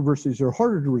those controversies are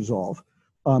harder to resolve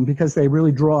because they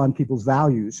really draw on people's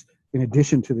values in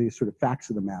addition to the sort of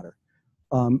facts of the matter.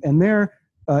 And there,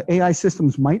 AI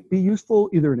systems might be useful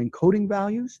either in encoding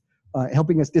values,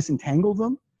 helping us disentangle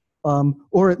them,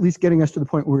 or at least getting us to the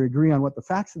point where we agree on what the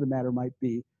facts of the matter might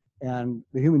be, and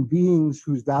the human beings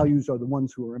whose values are the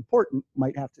ones who are important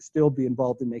might have to still be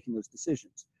involved in making those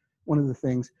decisions. One of the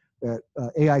things that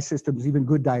AI systems, even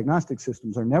good diagnostic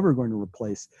systems, are never going to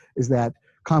replace is that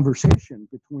conversation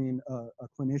between a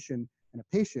clinician and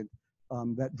a patient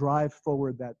that drives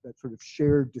forward that sort of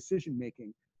shared decision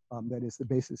making that is the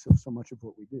basis of so much of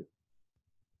what we do.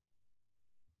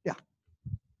 Yeah.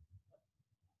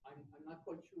 I'm not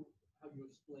quite sure how you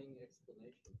explain the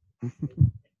explanation.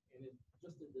 and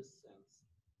just in this sense,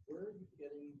 where are you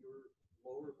getting your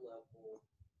lower level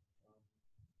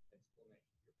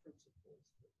explanation, your principles?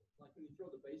 Like when you throw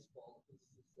the baseball, the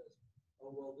physicist says,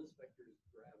 oh, well, this vector is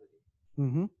gravity.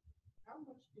 Mm-hmm. How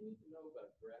much do you need to know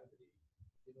about gravity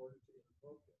in order to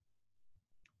invoke it?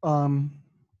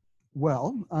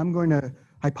 Well, I'm going to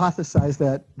hypothesize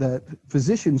that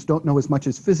physicians don't know as much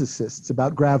as physicists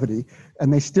about gravity,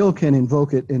 and they still can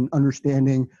invoke it in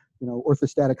understanding, you know,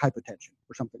 orthostatic hypotension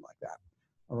or something like that.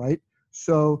 All right.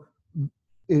 So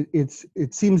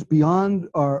it seems beyond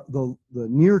the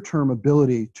near-term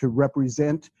ability to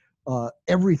represent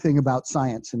everything about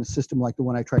science in a system like the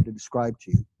one I tried to describe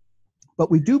to you. But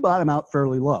we do bottom out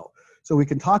fairly low. So we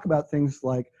can talk about things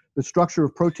like the structure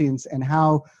of proteins and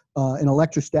how an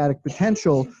electrostatic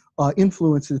potential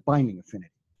influences binding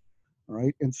affinity. All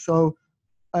right. And so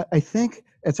I think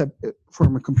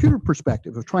from a computer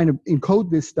perspective of trying to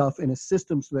encode this stuff in a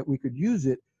system so that we could use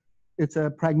it, it's a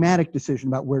pragmatic decision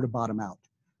about where to bottom out.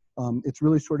 It's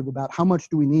really sort of about how much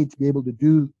do we need to be able to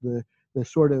do the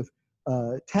sort of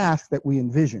task that we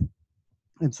envision.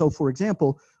 And so, for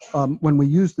example, when we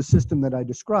use the system that I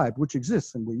described, which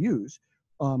exists and we use,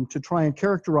 to try and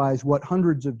characterize what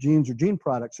hundreds of genes or gene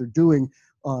products are doing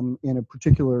in a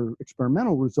particular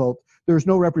experimental result, there's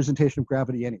no representation of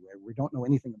gravity anywhere. We don't know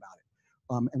anything about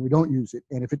it, and we don't use it.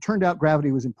 And if it turned out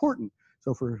gravity was important,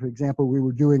 so for example, we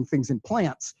were doing things in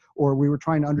plants, or we were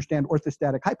trying to understand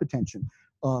orthostatic hypotension,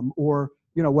 or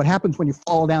you know what happens when you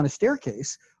fall down a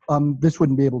staircase, this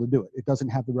wouldn't be able to do it. It doesn't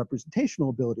have the representational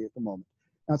ability at the moment.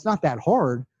 Now, it's not that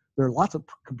hard. There are lots of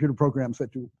computer programs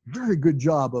that do a very good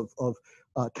job of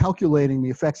calculating the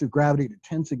effects of gravity to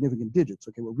 10 significant digits.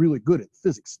 Okay, we're really good at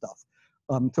physics stuff.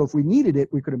 So if we needed it,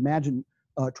 we could imagine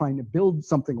trying to build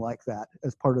something like that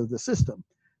as part of the system.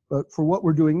 But for what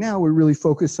we're doing now, we really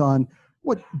focus on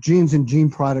what genes and gene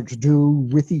products do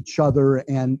with each other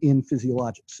and in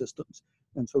physiologic systems.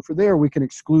 And so for there, we can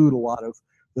exclude a lot of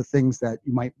the things that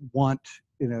you might want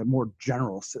in a more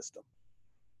general system.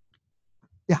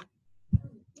 Yeah.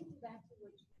 Back to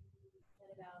what you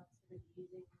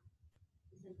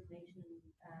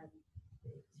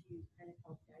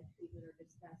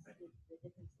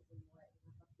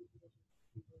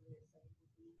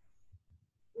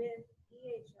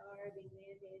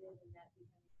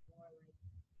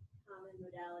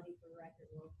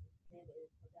record will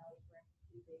mandated modality corrected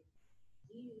tubing.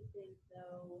 Do you think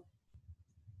though,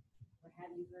 or have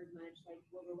you heard much, like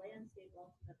will the landscape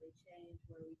ultimately change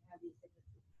where we have these different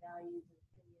values and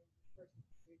opinions, person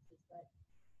produces, but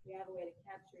we have a way to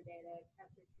capture data,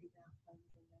 capture treatment outcomes,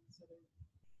 and then sort of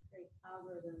create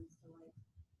algorithms to like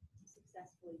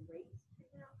successfully rate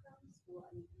treatment outcomes? Well,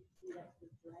 I mean, do you see that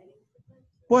sort of driving treatment?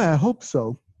 Boy, I hope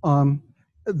so.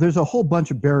 There's a whole bunch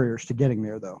of barriers to getting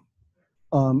there, though.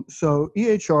 So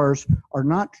EHRs are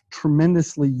not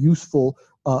tremendously useful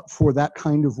for that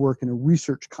kind of work in a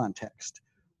research context.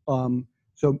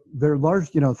 So they're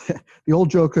large, the old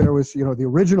joke there was, the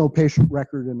original patient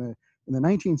record in the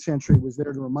 19th century was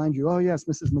there to remind you, oh yes,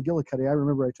 Mrs. McGillicuddy, I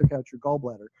remember I took out your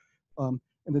gallbladder.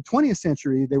 In the 20th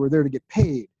century, they were there to get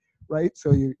paid, right?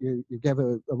 So you give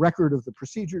a record of the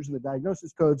procedures and the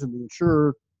diagnosis codes, and the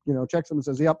insurer, checks them and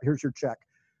says, yep, here's your check.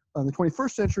 In the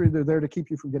 21st century, they're there to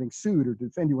keep you from getting sued or to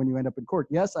defend you when you end up in court.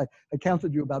 Yes, I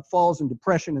counseled you about falls and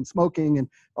depression and smoking and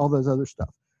all those other stuff.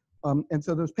 And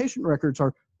so those patient records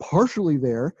are partially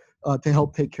there to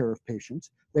help take care of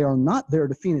patients. They are not there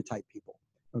to phenotype people,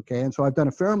 okay? And so I've done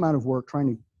a fair amount of work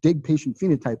trying to dig patient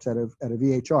phenotypes out of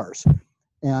EHRs.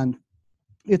 And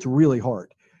it's really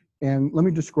hard. And let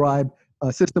me describe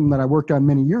a system that I worked on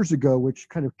many years ago, which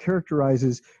kind of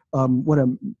characterizes what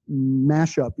a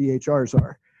mashup EHRs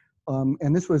are.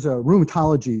 And this was a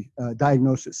rheumatology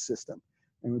diagnosis system.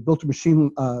 And we built a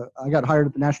machine, I got hired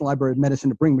at the National Library of Medicine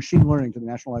to bring machine learning to the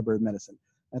National Library of Medicine.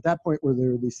 At that point,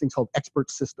 there were these things called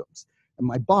expert systems. And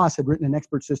my boss had written an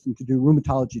expert system to do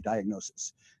rheumatology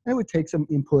diagnosis. And it would take some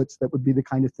inputs that would be the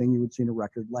kind of thing you would see in a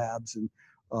record, labs and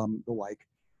the like,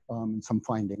 and some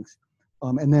findings.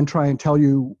 And then try and tell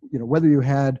you, whether you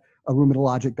had a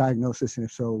rheumatologic diagnosis, and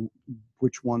if so,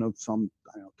 which one of some,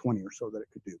 20 or so that it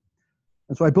could do.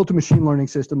 And so I built a machine learning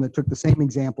system that took the same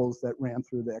examples that ran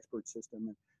through the expert system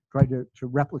and tried to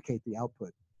replicate the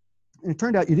output. And it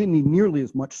turned out you didn't need nearly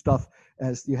as much stuff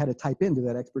as you had to type into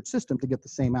that expert system to get the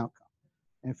same outcome.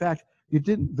 And in fact,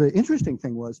 the interesting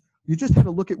thing was you just had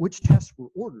to look at which tests were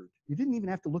ordered. You didn't even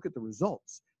have to look at the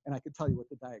results, and I could tell you what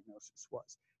the diagnosis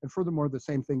was. And furthermore, the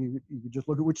same thing, you could just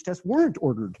look at which tests weren't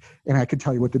ordered, and I could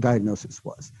tell you what the diagnosis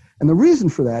was. And the reason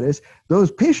for that is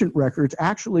those patient records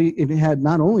actually, it had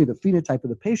not only the phenotype of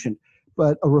the patient,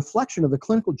 but a reflection of the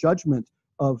clinical judgment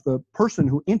of the person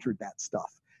who entered that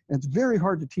stuff. And it's very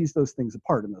hard to tease those things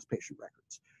apart in those patient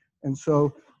records. And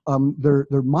so they're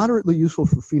moderately useful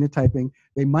for phenotyping.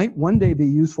 They might one day be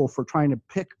useful for trying to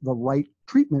pick the right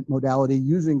treatment modality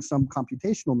using some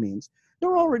computational means.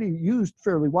 They're already used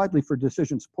fairly widely for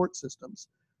decision support systems.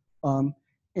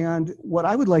 And what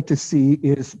I would like to see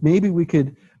is maybe we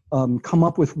could come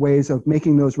up with ways of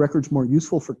making those records more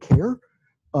useful for care.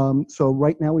 So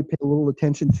right now we pay a little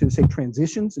attention to, say,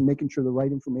 transitions and making sure the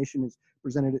right information is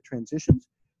presented at transitions.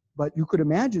 But you could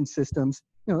imagine systems,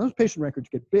 those patient records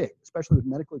get big, especially with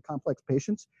medically complex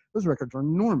patients. Those records are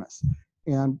enormous.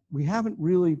 And we haven't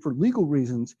really, for legal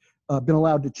reasons, been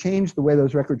allowed to change the way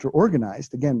those records are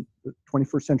organized. Again, the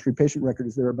 21st century patient record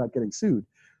is there about getting sued.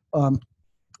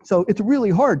 So it's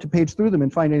really hard to page through them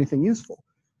and find anything useful.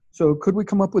 So could we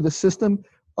come up with a system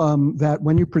that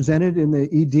when you presented in the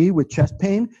ED with chest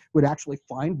pain, would actually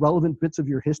find relevant bits of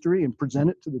your history and present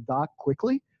it to the doc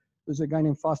quickly? There's a guy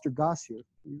named Foster Goss here,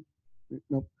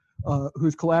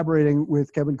 who's collaborating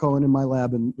with Kevin Cohen in my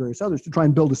lab and various others to try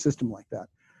and build a system like that.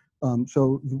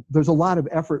 So there's a lot of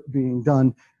effort being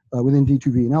done within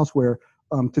D2V and elsewhere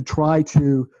to try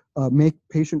to make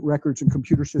patient records and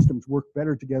computer systems work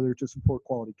better together to support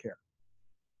quality care.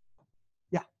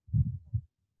 Yeah.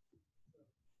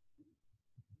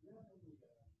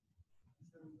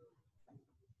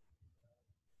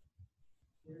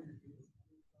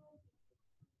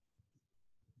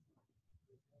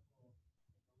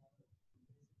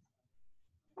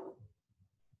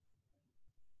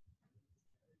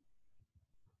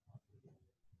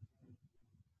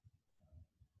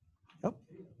 Yep.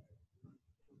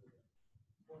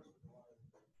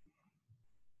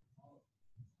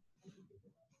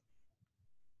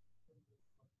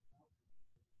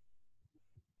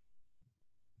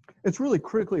 It's really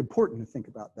critically important to think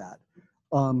about that.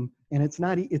 And it's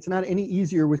not any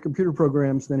easier with computer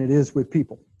programs than it is with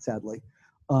people, sadly.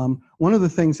 One of the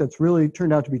things that's really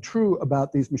turned out to be true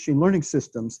about these machine learning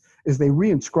systems is they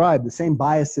reinscribe the same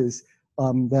biases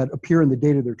that appear in the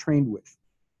data they're trained with.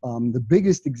 The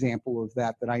biggest example of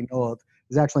that I know of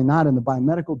is actually not in the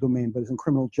biomedical domain, but is in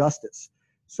criminal justice.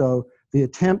 So the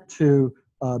attempt to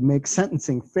make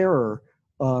sentencing fairer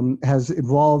has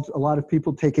involved a lot of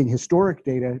people taking historic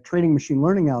data, training machine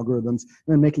learning algorithms, and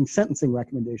then making sentencing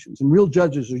recommendations. And real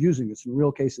judges are using this in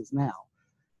real cases now.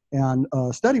 And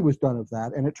a study was done of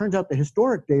that, and it turns out the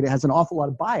historic data has an awful lot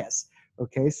of bias.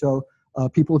 Okay, so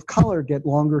people of color get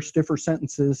longer, stiffer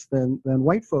sentences than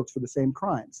white folks for the same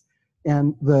crimes.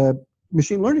 And the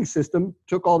machine learning system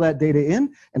took all that data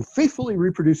in and faithfully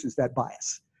reproduces that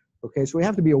bias. Okay, so we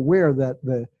have to be aware that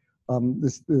the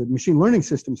machine learning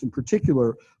systems in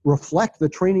particular reflect the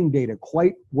training data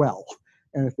quite well.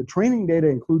 And if the training data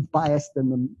includes bias, then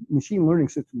the machine learning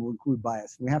system will include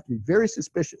bias. We have to be very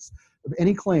suspicious of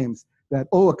any claims that,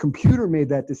 oh, a computer made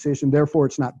that decision, therefore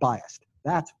it's not biased.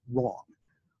 That's wrong.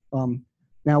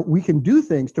 Now, we can do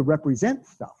things to represent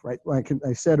stuff, right? Like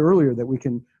I said earlier, that we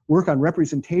can work on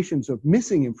representations of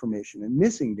missing information and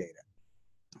missing data.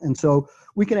 And so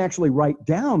we can actually write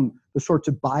down the sorts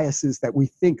of biases that we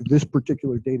think this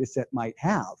particular data set might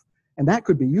have. And that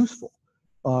could be useful.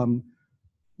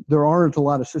 There aren't a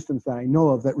lot of systems that I know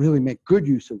of that really make good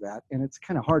use of that. And it's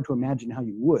kind of hard to imagine how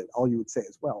you would. All you would say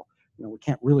is, well, you know, we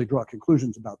can't really draw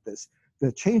conclusions about this.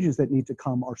 The changes that need to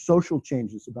come are social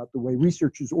changes about the way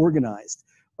research is organized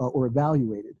or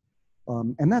evaluated.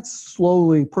 And that's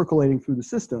slowly percolating through the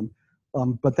system.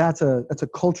 But that's a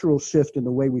cultural shift in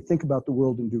the way we think about the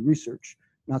world and do research,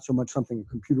 not so much something a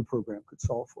computer program could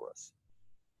solve for us.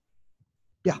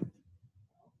 Yeah.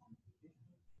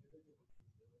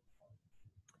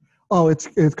 Oh, it's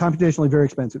computationally very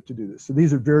expensive to do this. So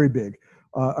these are very big.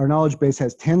 Our knowledge base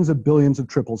has tens of billions of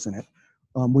triples in it.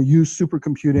 We use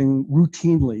supercomputing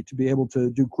routinely to be able to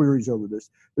do queries over this.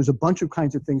 There's a bunch of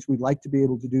kinds of things we'd like to be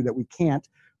able to do that we can't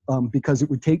because it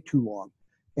would take too long.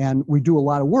 And we do a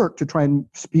lot of work to try and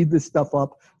speed this stuff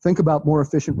up, think about more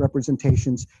efficient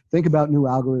representations, think about new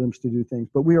algorithms to do things.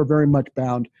 But we are very much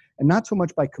bound, and not so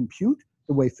much by compute,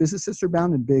 the way physicists are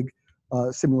bound in big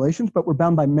simulations, but we're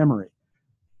bound by memory.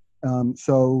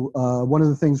 So one of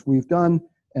the things we've done,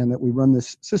 and that we run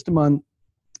this system on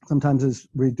sometimes, is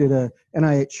we did a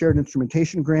NIH shared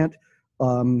instrumentation grant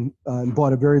and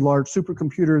bought a very large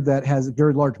supercomputer that has a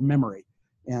very large memory.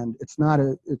 And it's not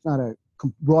a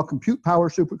raw compute power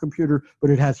supercomputer, but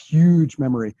it has huge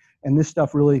memory. And this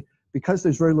stuff really, because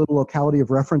there's very little locality of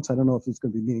reference, I don't know if it's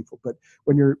going to be meaningful, but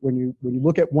when you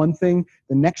look at one thing,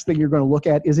 the next thing you're going to look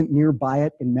at isn't nearby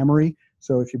it in memory.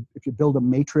 So if you build a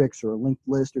matrix or a linked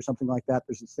list or something like that,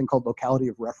 there's this thing called locality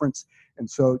of reference. And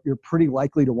so you're pretty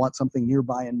likely to want something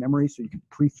nearby in memory, so you can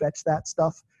prefetch that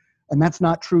stuff. And that's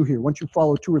not true here. Once you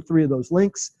follow 2 or 3 of those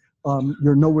links,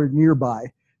 you're nowhere nearby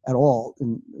at all.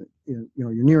 You're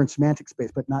near in semantic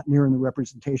space, but not near in the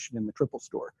representation in the triple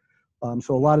store.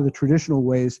 So a lot of the traditional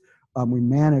ways we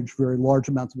manage very large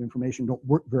amounts of information don't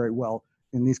work very well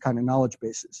in these kind of knowledge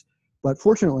bases. But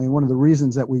fortunately, one of the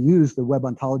reasons that we use the web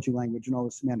ontology language and all the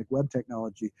semantic web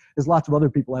technology is lots of other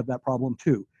people have that problem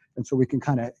too. And so we can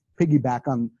kind of piggyback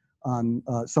on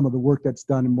some of the work that's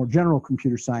done in more general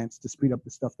computer science to speed up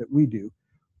the stuff that we do.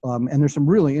 And there's some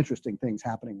really interesting things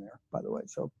happening there, by the way.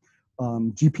 So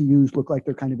GPUs look like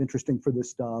they're kind of interesting for this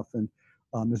stuff. And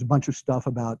there's a bunch of stuff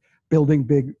about building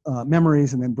big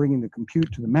memories and then bringing the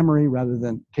compute to the memory rather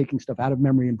than taking stuff out of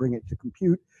memory and bring it to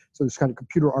compute. So there's kind of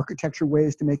computer architecture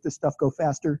ways to make this stuff go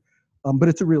faster, but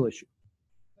it's a real issue.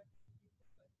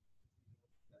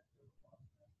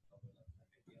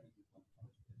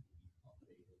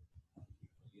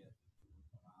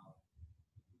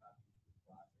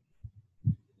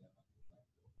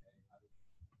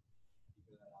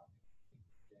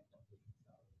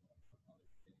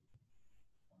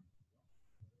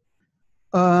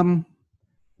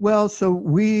 Well, so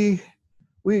we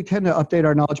tend to update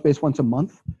our knowledge base once a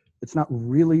month. It's not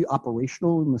really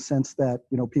operational in the sense that,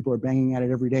 you know, people are banging at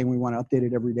it every day and we want to update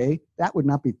it every day. That would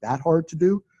not be that hard to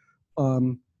do.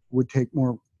 Would take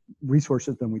more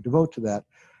resources than we devote to that.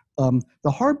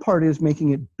 The hard part is making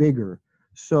it bigger.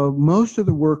 So most of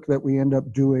the work that we end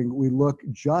up doing, we look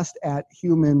just at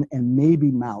human and maybe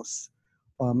mouse.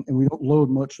 And we don't load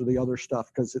much of the other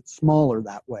stuff because it's smaller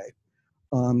that way.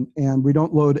 And we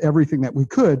don't load everything that we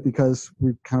could because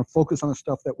we kind of focus on the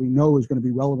stuff that we know is going to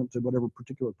be relevant to whatever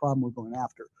particular problem we're going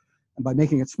after. And by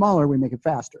making it smaller, we make it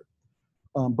faster.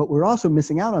 But we're also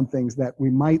missing out on things that we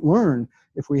might learn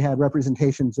if we had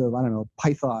representations of, I don't know,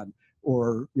 Python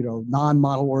or, you know,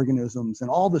 non-model organisms and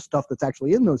all the stuff that's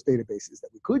actually in those databases that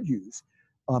we could use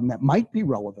that might be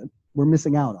relevant, we're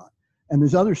missing out on. And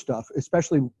there's other stuff,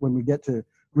 especially when we get to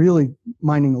really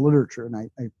mining the literature. And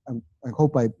I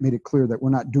hope I made it clear that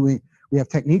we're not doing, we have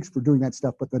techniques for doing that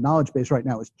stuff, but the knowledge base right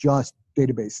now is just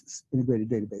databases, integrated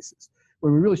databases.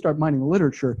 When we really start mining the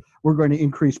literature, we're going to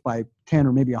increase by 10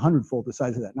 or maybe 100-fold the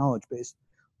size of that knowledge base.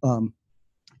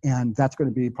 And that's going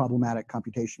to be problematic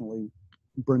computationally.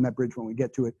 Burn that bridge when we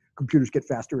get to it. Computers get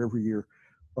faster every year.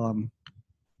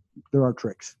 There are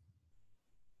tricks.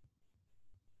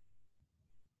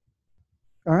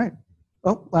 All right.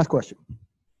 Oh, last question.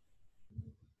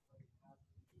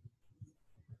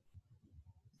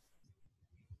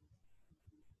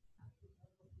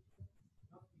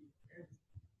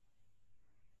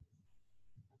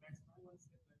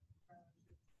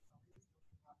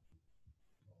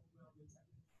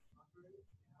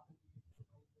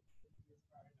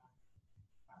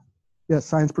 Yes,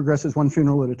 science progresses one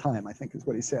funeral at a time, I think is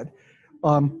what he said.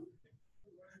 Yeah.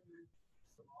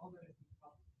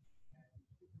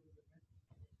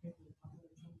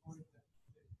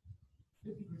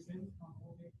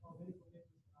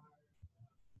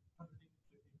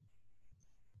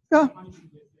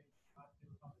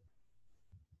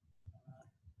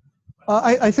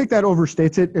 I think that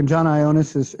overstates it, and John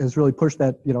Ionis has really pushed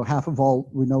that, half of all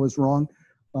we know is wrong,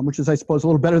 which is, I suppose, a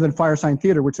little better than Fire Sign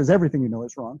Theater, which says everything you know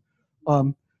is wrong.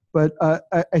 But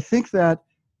I think that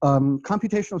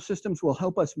computational systems will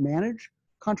help us manage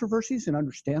controversies and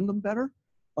understand them better,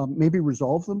 maybe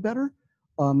resolve them better.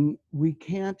 We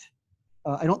can't,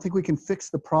 I don't think we can fix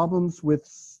the problems with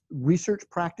research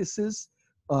practices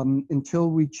until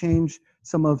we change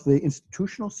some of the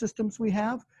institutional systems we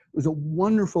have. It was a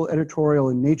wonderful editorial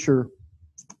in Nature,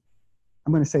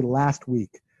 I'm going to say last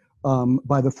week,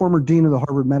 by the former dean of the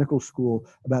Harvard Medical School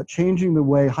about changing the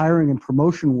way hiring and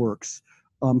promotion works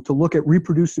to look at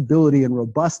reproducibility and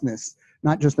robustness,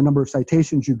 not just the number of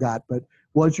citations you got, but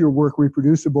was your work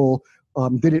reproducible?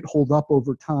 Did it hold up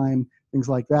over time? Things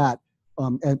like that.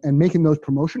 And making those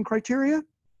promotion criteria,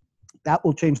 that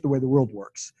will change the way the world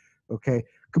works. Okay,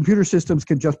 computer systems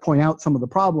can just point out some of the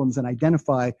problems and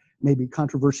identify maybe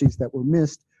controversies that were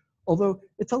missed, although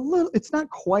it's not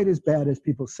quite as bad as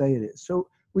people say it is. So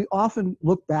we often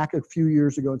look back a few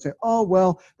years ago and say, oh,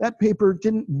 well, that paper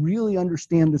didn't really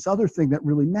understand this other thing that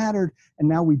really mattered, and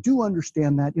now we do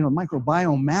understand that,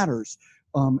 microbiome matters.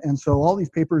 And so all these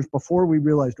papers before we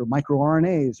realized, or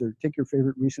microRNAs, or take your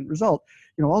favorite recent result,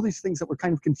 all these things that were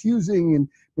kind of confusing and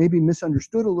maybe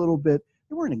misunderstood a little bit,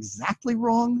 they weren't exactly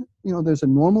wrong. There's a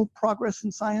normal progress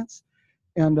in science.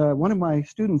 And one of my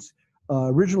students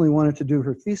originally wanted to do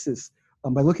her thesis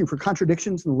by looking for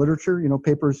contradictions in the literature,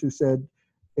 papers who said,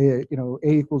 A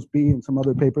equals B, and some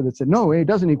other paper that said, no, A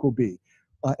doesn't equal B.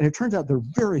 And it turns out there are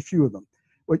very few of them.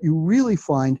 What you really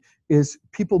find is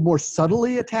people more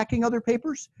subtly attacking other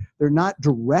papers. They're not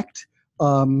direct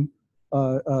sort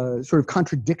of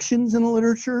contradictions in the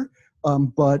literature,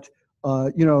 but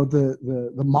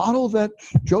the model that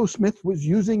Joe Smith was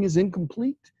using is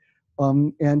incomplete.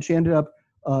 And she ended up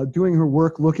doing her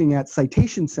work looking at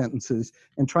citation sentences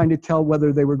and trying to tell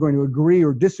whether they were going to agree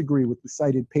or disagree with the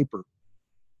cited paper.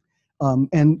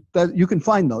 And that you can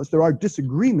find those. There are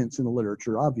disagreements in the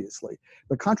literature, obviously,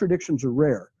 but contradictions are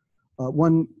rare.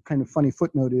 One kind of funny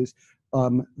footnote is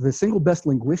the single best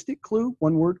linguistic clue,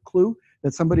 one-word clue,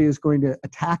 that somebody is going to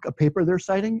attack a paper they're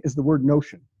citing is the word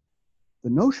notion. The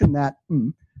notion that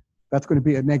that's going to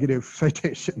be a negative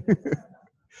citation.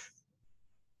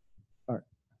 All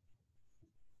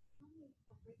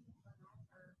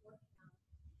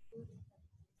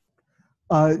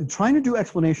right. Trying to do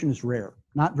explanation is rare.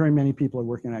 Not very many people are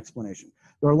working on explanation.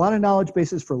 There are a lot of knowledge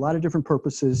bases for a lot of different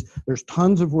purposes. There's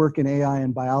tons of work in AI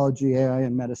and biology, AI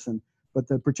and medicine, but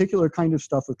the particular kind of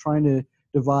stuff of trying to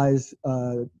devise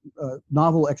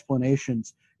novel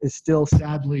explanations is still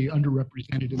sadly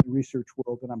underrepresented in the research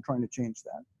world, and I'm trying to change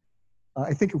that.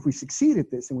 I think if we succeed at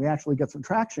this and we actually get some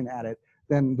traction at it,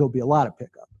 then there'll be a lot of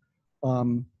pickup.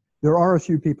 There are a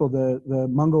few people, the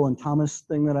Mungle and Thomas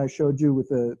thing that I showed you with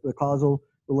the causal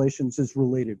relations is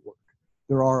related work.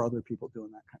 There are other people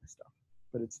doing that kind of stuff,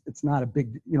 but it's not a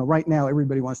big, right now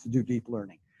everybody wants to do deep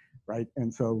learning, right?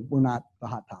 And so we're not the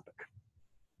hot topic.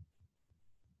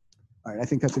 All right, I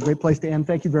think that's a great place to end.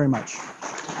 Thank you very much.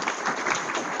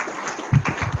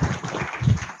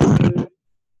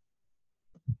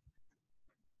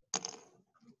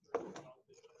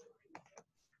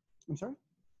 I'm sorry?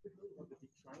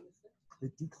 The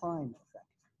decline effect.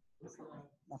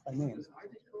 Not by name.